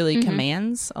really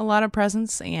commands a lot of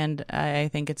presence, and I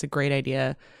think it's a great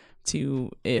idea to,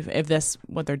 if that's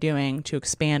what they're doing, to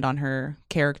expand on her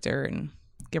character and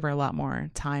give her a lot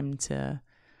more time to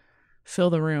fill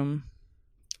the room.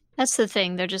 That's the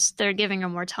thing. They're giving her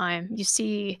more time. You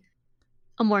see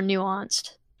a more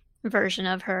nuanced version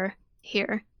of her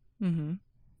here. Mm-hmm.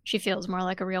 She feels more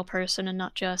like a real person and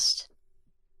not just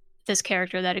this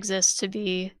character that exists to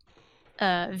be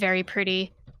very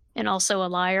pretty and also a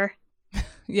liar.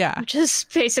 Yeah. Which is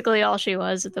basically all she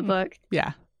was at the book.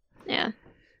 Yeah. Yeah.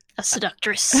 A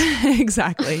seductress.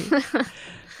 Exactly.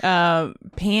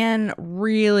 Pan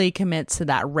really commits to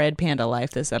that red panda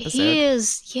life this episode. He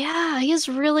is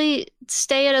really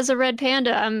staying as a red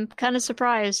panda. I'm kind of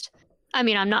surprised. I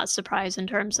mean, I'm not surprised in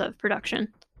terms of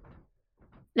production.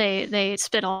 They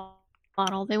spit all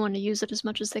model. They want to use it as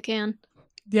much as they can.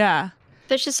 Yeah.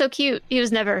 But it's just so cute. He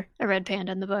was never a red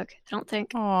panda in the book, I don't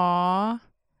think. Aww.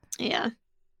 Yeah.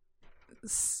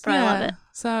 But I love it.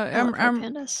 So I love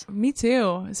pandas. Me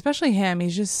too. Especially him.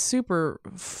 He's just super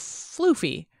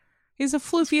floofy. He's the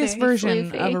floofiest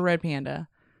version of a red panda.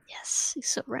 Yes, he's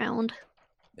so round.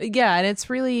 Yeah, and it's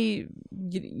really,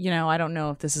 I don't know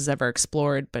if this is ever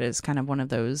explored, but it's kind of one of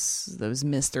those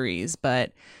mysteries.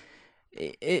 But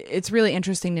it's really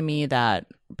interesting to me that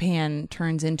Pan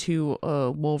turns into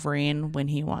a Wolverine when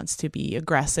he wants to be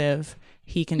aggressive.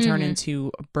 He can turn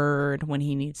into a bird when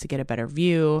he needs to get a better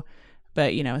view.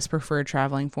 But, his preferred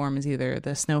traveling form is either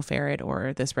the snow ferret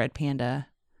or this red panda.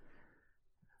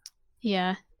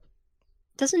 Yeah.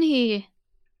 Doesn't he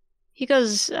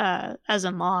goes as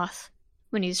a moth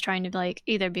when he's trying to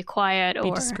either be quiet or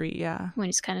be discreet, yeah. When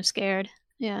he's kind of scared.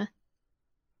 Yeah.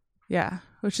 Yeah,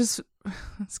 which is,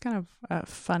 it's kind of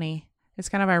funny. It's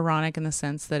kind of ironic in the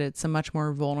sense that it's a much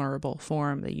more vulnerable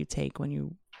form that you take when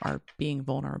you are being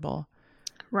vulnerable.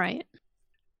 Right.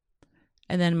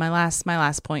 And then my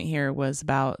last point here was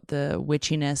about the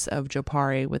witchiness of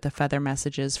Jopari with the feather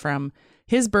messages from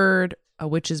his bird, a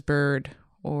witch's bird,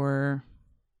 or,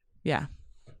 yeah,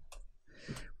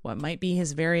 what might be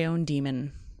his very own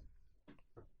demon.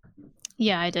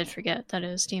 Yeah, I did forget that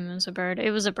his demon was a bird.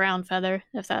 It was a brown feather.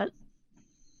 If that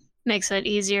makes it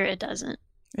easier, it doesn't.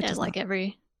 It's like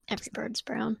every bird's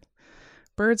brown.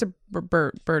 Birds are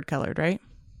bird colored, right?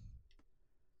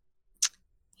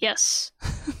 Yes.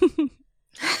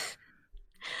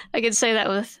 I can say that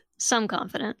with some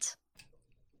confidence.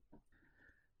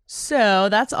 So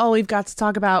that's all we've got to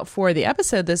talk about for the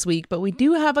episode this week, but we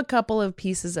do have a couple of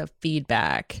pieces of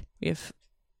feedback. We have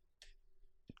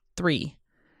 3,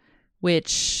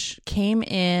 which came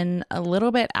in a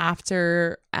little bit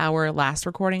after our last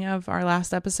recording of our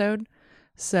last episode.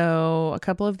 So a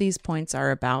couple of these points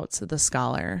are about the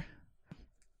scholar.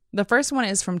 The first one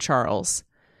is from Charles.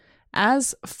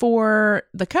 As for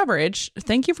the coverage,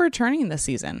 thank you for returning this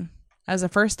season. As a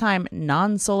first-time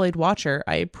non-Sullied watcher,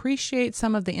 I appreciate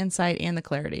some of the insight and the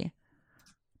clarity.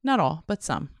 Not all, but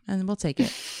some, and we'll take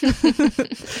it.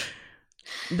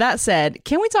 That said,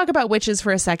 can we talk about witches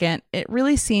for a second? It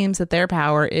really seems that their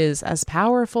power is as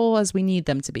powerful as we need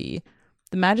them to be.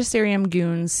 The Magisterium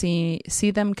goons see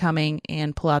them coming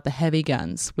and pull out the heavy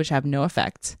guns, which have no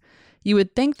effect. You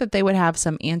would think that they would have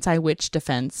some anti-witch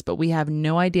defense, but we have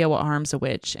no idea what harms a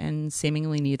witch, and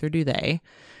seemingly neither do they.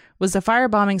 Was the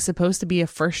firebombing supposed to be a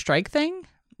first strike thing?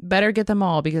 Better get them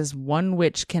all, because one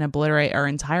witch can obliterate our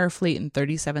entire fleet in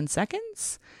 37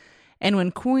 seconds? And when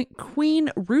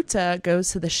Queen Ruta goes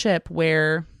to the ship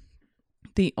where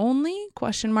the only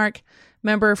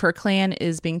member of her clan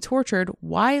is being tortured,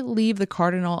 why leave the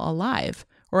cardinal alive?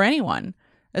 Or anyone?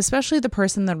 Especially the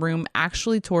person in the room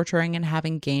actually torturing and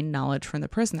having gained knowledge from the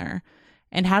prisoner.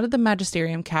 And how did the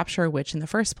Magisterium capture a witch in the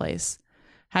first place?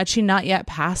 Had she not yet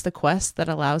passed the quest that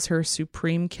allows her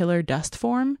supreme killer dust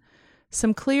form?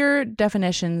 Some clear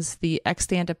definitions, the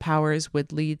extant of powers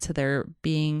would lead to there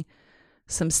being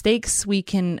some stakes we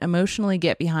can emotionally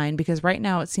get behind, because right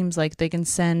now it seems like they can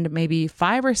send maybe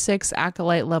 5 or 6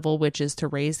 acolyte level witches to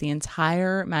raise the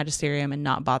entire Magisterium and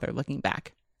not bother looking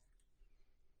back.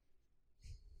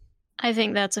 I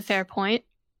think that's a fair point.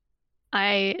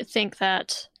 I think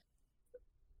that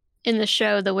in the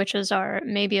show, the witches are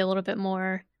maybe a little bit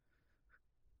more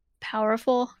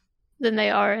powerful than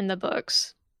they are in the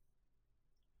books.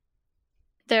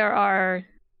 There are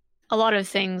a lot of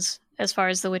things, as far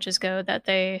as the witches go, that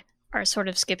they are sort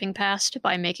of skipping past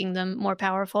by making them more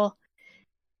powerful.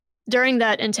 During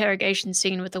that interrogation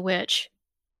scene with the witch,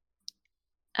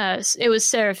 it was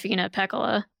Serafina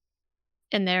Pekkala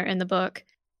in the book,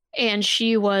 and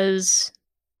she was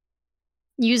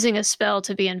using a spell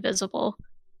to be invisible,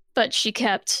 but she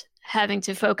kept having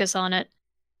to focus on it,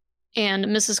 and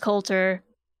Mrs. Coulter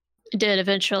did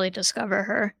eventually discover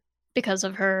her because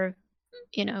of her,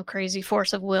 crazy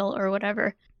force of will or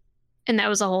whatever. And that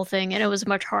was the whole thing, and it was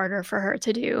much harder for her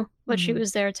to do what she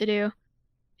was there to do.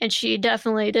 And she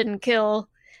definitely didn't kill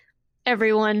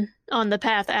everyone on the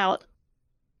path out.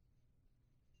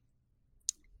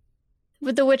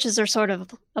 But the witches are sort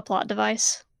of a plot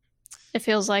device. It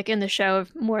feels like in the show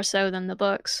more so than the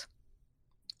books.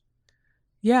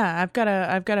 Yeah, I've got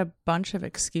a bunch of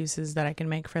excuses that I can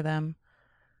make for them.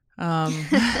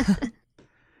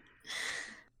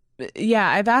 Yeah,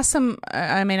 I've asked them.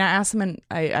 I asked them, and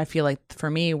I feel like for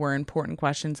me were important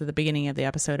questions at the beginning of the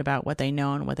episode about what they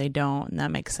know and what they don't, and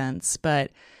that makes sense.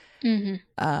 But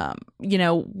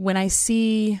when I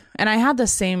see, and I had the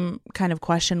same kind of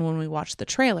question when we watched the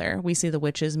trailer. We see the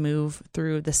witches move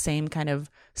through the same kind of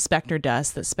specter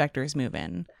dust that specters move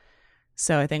in.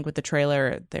 So I think with the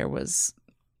trailer there was,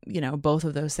 both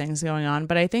of those things going on.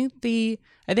 But I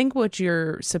think what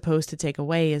you're supposed to take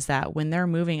away is that when they're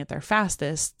moving at their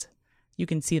fastest, you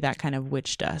can see that kind of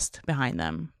witch dust behind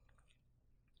them.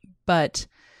 But,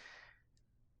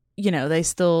 they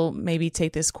still maybe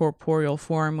take this corporeal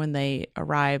form when they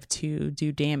arrive to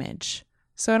do damage.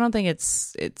 So I don't think I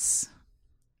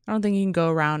don't think you can go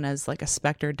around as like a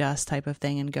specter dust type of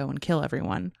thing and go and kill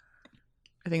everyone.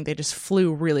 I think they just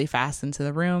flew really fast into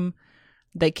the room.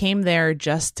 They came there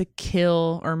just to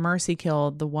kill or mercy kill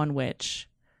the one witch,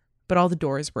 but all the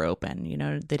doors were open.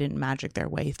 They didn't magic their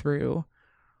way through.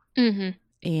 Mm-hmm.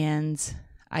 And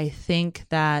I think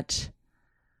that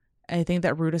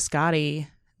Ruta Scotty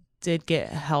did get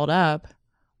held up,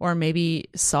 or maybe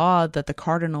saw that the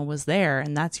cardinal was there,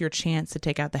 and that's your chance to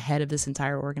take out the head of this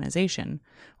entire organization.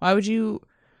 Why would you?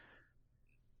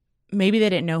 Maybe they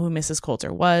didn't know who Mrs.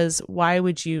 Coulter was. Why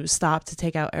would you stop to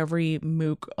take out every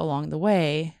mook along the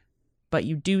way? But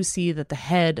you do see that the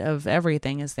head of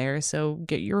everything is there, so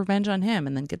get your revenge on him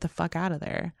and then get the fuck out of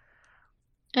there.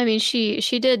 I mean,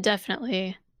 she did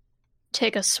definitely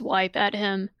take a swipe at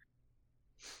him,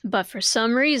 but for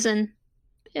some reason,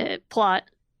 plot,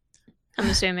 I'm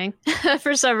assuming,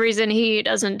 for some reason he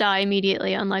doesn't die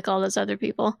immediately, unlike all those other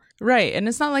people. Right, and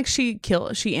it's not like she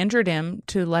injured him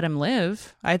to let him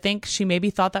live. I think she maybe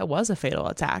thought that was a fatal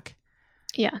attack.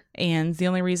 Yeah. And the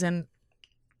only reason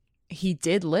he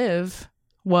did live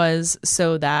was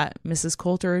so that Mrs.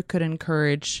 Coulter could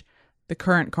encourage the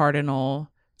current cardinal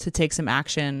to take some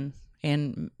action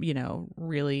and,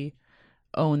 really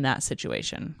own that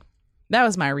situation. That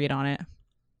was my read on it.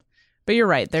 But you're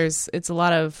right. It's a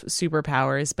lot of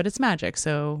superpowers, but it's magic,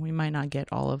 so we might not get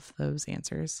all of those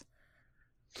answers.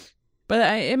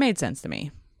 But it made sense to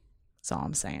me. That's all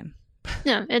I'm saying.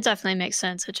 No, it definitely makes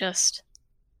sense.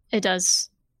 It does.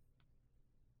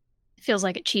 It feels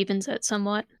like it cheapens it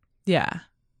somewhat. Yeah.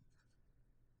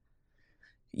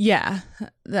 Yeah.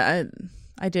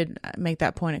 I did make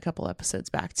that point a couple episodes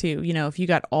back too. If you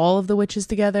got all of the witches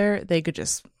together, they could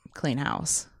just clean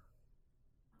house.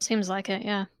 Seems like it,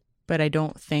 yeah. But I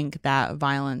don't think that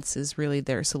violence is really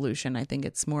their solution. I think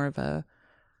it's more of a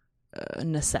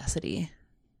necessity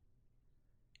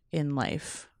in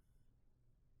life.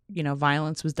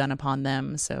 Violence was done upon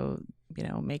them, so,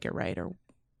 make it right, or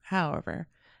however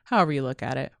you look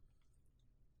at it.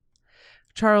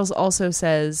 Charles also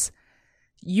says,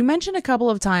 you mentioned a couple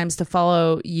of times to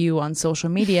follow you on social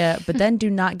media, but then do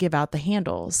not give out the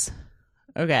handles.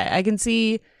 Okay, I can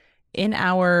see in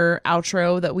our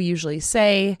outro that we usually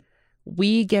say,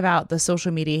 we give out the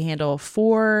social media handle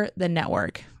for the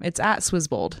network. It's at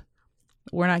Swizzbold.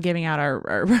 We're not giving out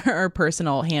our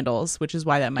personal handles, which is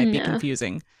why that might be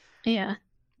confusing. Yeah.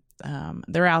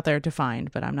 They're out there to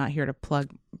find, but I'm not here to plug.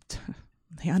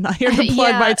 I'm not here to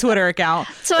plug my Twitter account.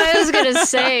 So I was gonna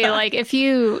say, like, if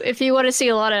you want to see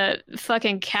a lot of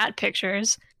fucking cat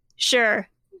pictures, sure,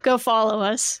 go follow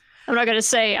us. I'm not gonna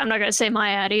say my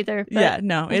ad either. But yeah,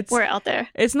 no, we're out there.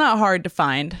 It's not hard to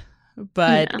find.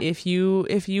 But if you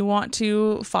want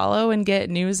to follow and get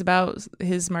news about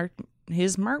his mark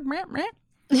materials,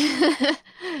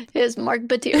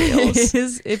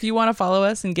 if you want to follow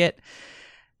us and get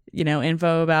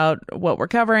Info about what we're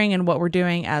covering and what we're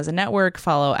doing as a network,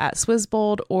 follow at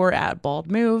Swizzbold or at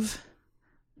BaldMove.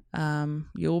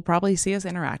 You'll probably see us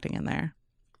interacting in there.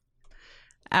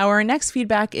 Our next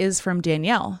feedback is from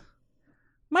Danielle.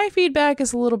 My feedback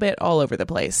is a little bit all over the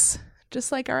place,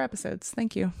 just like our episodes.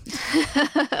 Thank you.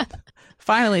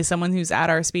 Finally, someone who's at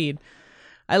our speed.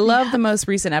 I love the most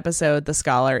recent episode, The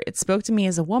Scholar. It spoke to me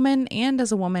as a woman and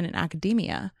as a woman in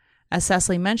academia. As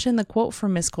Cecily mentioned, the quote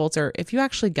from Miss Coulter, "If you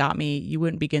actually got me, you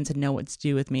wouldn't begin to know what to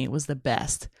do with me," was the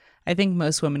best. I think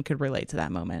most women could relate to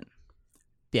that moment.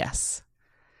 Yes.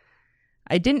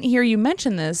 I didn't hear you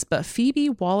mention this, but Phoebe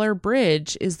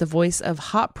Waller-Bridge is the voice of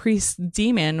Hot Priest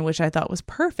Demon, which I thought was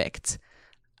perfect.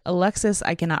 Alexis,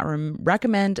 I cannot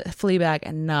recommend Fleabag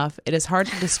enough. It is hard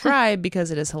to describe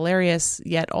because it is hilarious,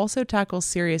 yet also tackles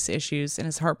serious issues and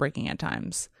is heartbreaking at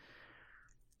times.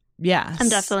 Yeah. I'm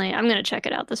going to check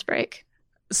it out this break.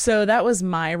 So that was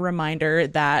my reminder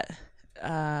that,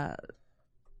 God,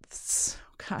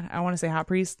 I want to say Hot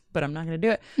Priest, but I'm not going to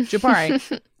do it.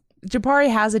 Jabari.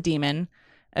 Jabari has a demon,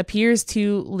 appears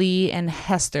to Lee and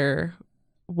Hester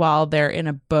while they're in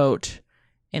a boat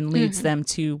and leads them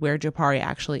to where Jabari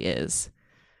actually is.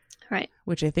 Right.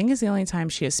 Which I think is the only time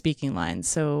she has speaking lines.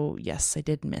 So yes, I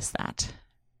did miss that.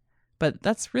 But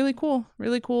that's really cool.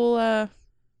 Really cool.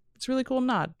 It's a really cool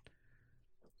nod.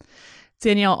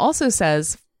 Danielle also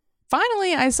says,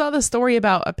 finally, I saw the story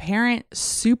about apparent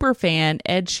super fan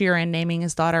Ed Sheeran naming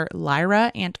his daughter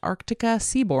Lyra Antarctica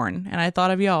Seaborn, and I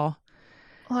thought of y'all.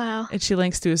 Wow. And she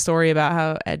links to a story about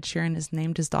how Ed Sheeran has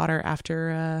named his daughter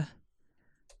after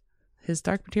his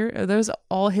Dark Material. Are those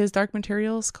all his Dark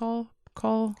Materials call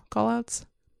outs?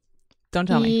 Don't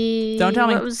tell me. Don't tell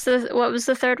me. What was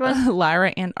the third one?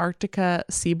 Lyra Antarctica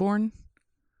Seaborn.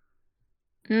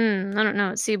 I don't know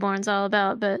what Seaborn's all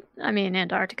about, but I mean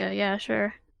Antarctica, yeah,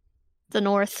 sure. The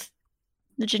North,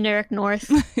 the generic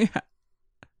North. Yeah.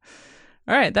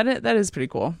 All right, that is pretty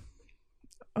cool.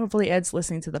 Hopefully Ed's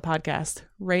listening to the podcast.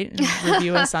 Rate and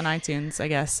review us on iTunes, I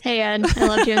guess. Hey Ed, I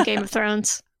loved you in Game of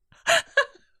Thrones.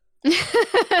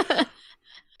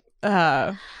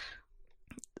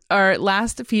 Our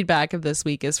last feedback of this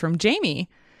week is from Jamie.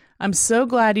 I'm so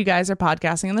glad you guys are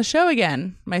podcasting on the show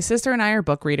again. My sister and I are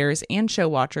book readers and show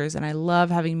watchers, and I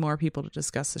love having more people to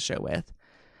discuss the show with.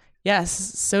 Yes,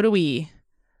 so do we.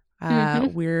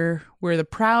 We're the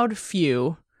proud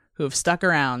few who have stuck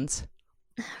around.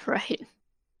 Right.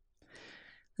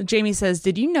 Jamie says,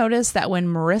 did you notice that when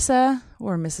Marissa,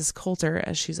 or Mrs. Coulter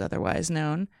as she's otherwise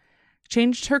known,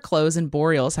 changed her clothes in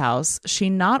Boreal's house, she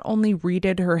not only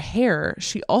redid her hair,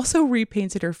 she also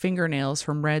repainted her fingernails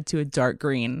from red to a dark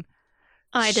green.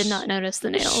 I did not notice the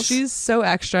nails. She's so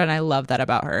extra, and I love that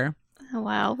about her. Oh,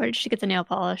 wow. Where did she get the nail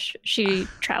polish? She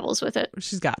travels with it.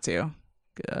 She's got to.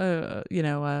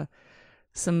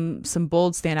 Some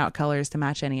bold standout colors to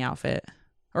match any outfit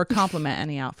or complement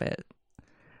any outfit.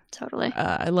 Totally.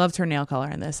 I loved her nail color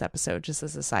in this episode. Just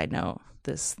as a side note,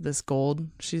 this gold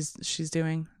she's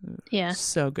doing, yeah,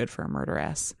 so good for a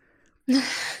murderess.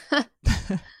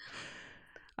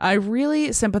 I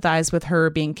really sympathize with her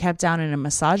being kept down in a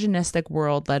misogynistic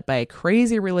world led by a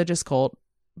crazy religious cult,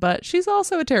 but she's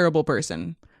also a terrible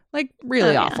person. Like,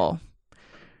 really awful.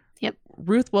 Yep.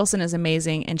 Ruth Wilson is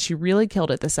amazing, and she really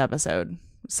killed it this episode.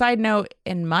 Side note,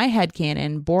 in my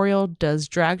headcanon, Boreal does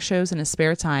drag shows in his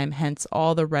spare time, hence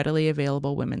all the readily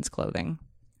available women's clothing.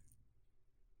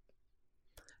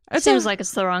 It seems like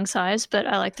it's the wrong size, but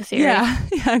I like the theory. Yeah,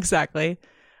 exactly.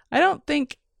 I don't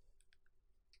think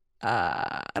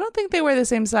they wear the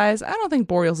same size. I don't think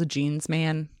Boreal's a jeans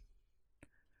man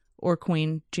or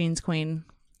queen, jeans queen.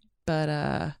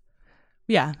 But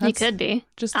yeah, he could be.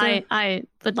 Just I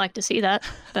would like to see that,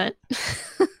 but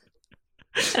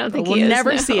I don't think we'll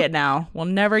never see it now. We'll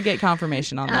never get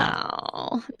confirmation on that.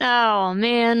 Oh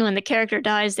man, when the character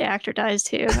dies, the actor dies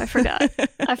too. I forgot.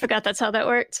 I forgot that's how that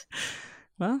worked.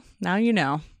 Well, now you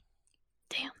know.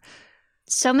 Damn.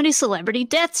 So many celebrity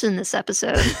deaths in this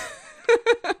episode.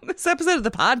 This episode of the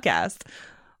podcast,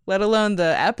 let alone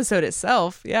the episode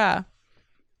itself. Yeah.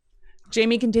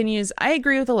 Jamie continues, I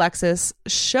agree with Alexis.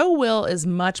 Show Will is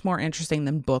much more interesting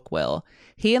than book Will.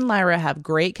 He and Lyra have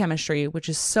great chemistry, which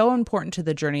is so important to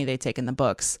the journey they take in the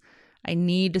books. I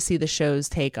need to see the show's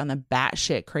take on the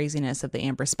batshit craziness of the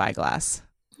Amber Spyglass.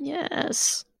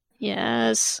 Yes.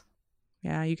 Yes.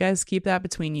 Yeah, you guys keep that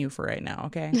between you for right now,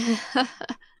 okay?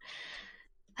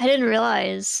 I didn't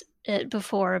realize it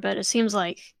before, but it seems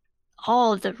like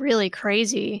all of the really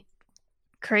crazy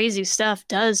stuff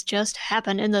does just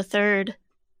happen in the third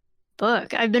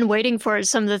book. I've been waiting for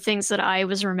some of the things that I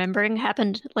was remembering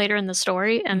happened later in the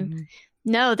story, and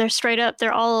no, they're straight up.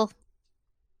 They're all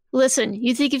Listen,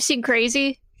 you think you've seen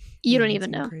crazy? You don't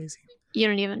even know. Crazy. You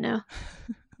don't even know.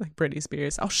 Like Britney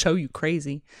Spears. I'll show you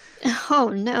crazy.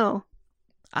 Oh, no.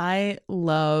 I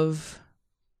love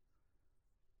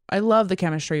the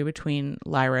chemistry between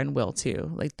Lyra and Will, too.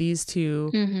 Like, these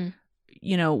two,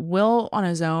 you know, Will on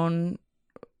his own,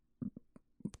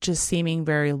 just seeming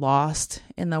very lost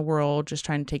in the world, just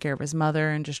trying to take care of his mother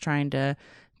and just trying to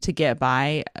get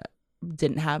by,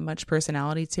 didn't have much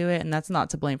personality to it. And that's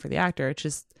not to blame for the actor. It's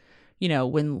just, you know,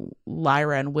 when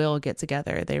Lyra and Will get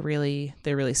together, they really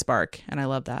spark. And I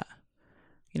love that.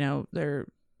 You know, they're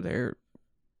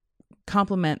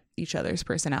complement each other's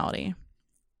personality.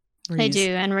 They do.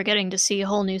 And we're getting to see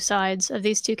whole new sides of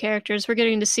these two characters. We're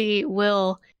getting to see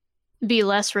Will be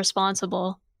less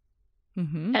responsible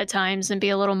at times and be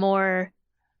a little more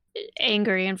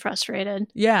angry and frustrated.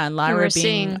 Yeah, and Lyra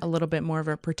being a little bit more of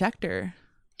a protector.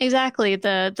 Exactly.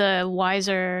 The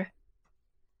wiser,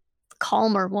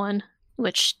 calmer one,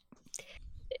 which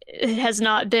has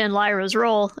not been Lyra's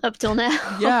role up till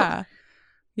now.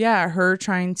 Yeah, her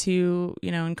trying to,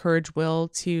 you know, encourage Will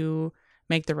to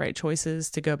make the right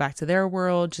choices to go back to their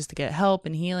world just to get help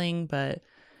and healing. But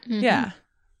yeah,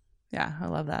 I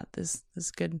love that. This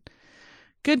is good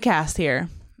cast here.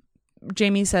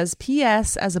 Jamie says,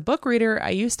 P.S. As a book reader,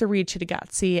 I used to read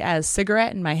Cittàgazze as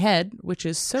cigarette in my head, which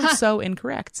is so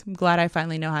incorrect. I'm glad I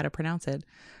finally know how to pronounce it.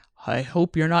 I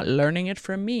hope you're not learning it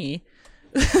from me.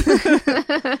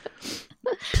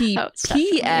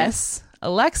 P.S.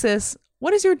 Alexis,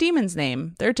 what is your demon's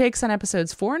name? Their takes on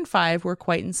episodes 4 and 5 were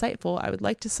quite insightful. I would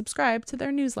like to subscribe to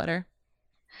their newsletter.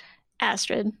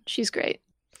 Astrid. She's great.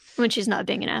 When she's not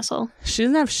being an asshole. She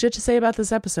doesn't have shit to say about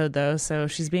this episode, though, so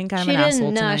she's being kind of an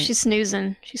asshole tonight. No, she's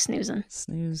snoozing.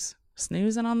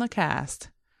 Snoozing on the cast.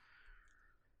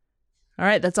 All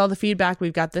right, that's all the feedback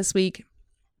we've got this week.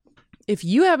 If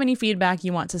you have any feedback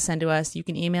you want to send to us, you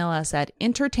can email us at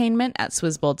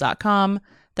entertainment@swizzbold.com.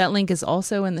 That link is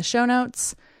also in the show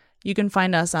notes. You can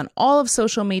find us on all of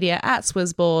social media at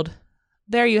Swizzbold.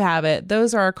 There you have it.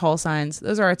 Those are our call signs.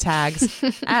 Those are our tags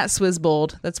at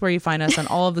Swizzbold. That's where you find us on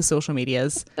all of the social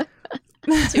medias.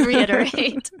 To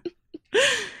reiterate.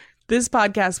 This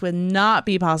podcast would not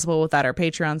be possible without our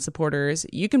Patreon supporters.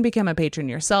 You can become a patron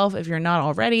yourself if you're not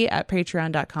already at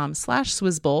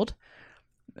patreon.com/Swizzbold.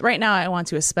 Right now, I want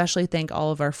to especially thank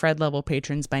all of our Fred level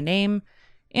patrons by name: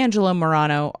 Angelo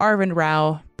Morano, Arvind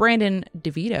Rao, Brandon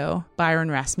DeVito,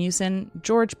 Byron Rasmussen,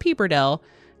 George Peeperdell,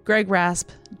 Greg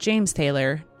Rasp, James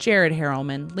Taylor, Jared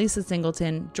Harrelman, Lisa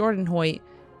Singleton, Jordan Hoyt,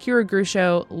 Kira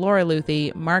Grusho, Laura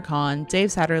Luthi, Mark Hahn, Dave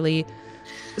Satterley,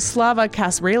 Slava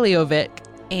Kasreliovic,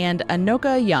 and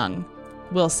Anoka Young.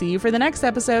 We'll see you for the next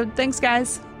episode. Thanks,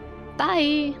 guys.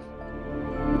 Bye.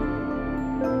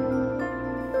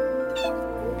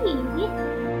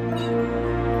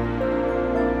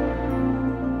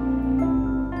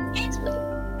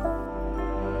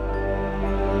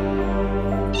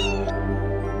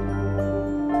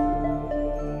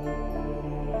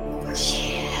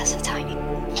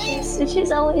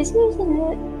 She's always using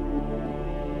it.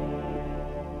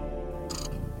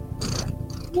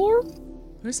 Yeah.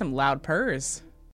 There's some loud purrs.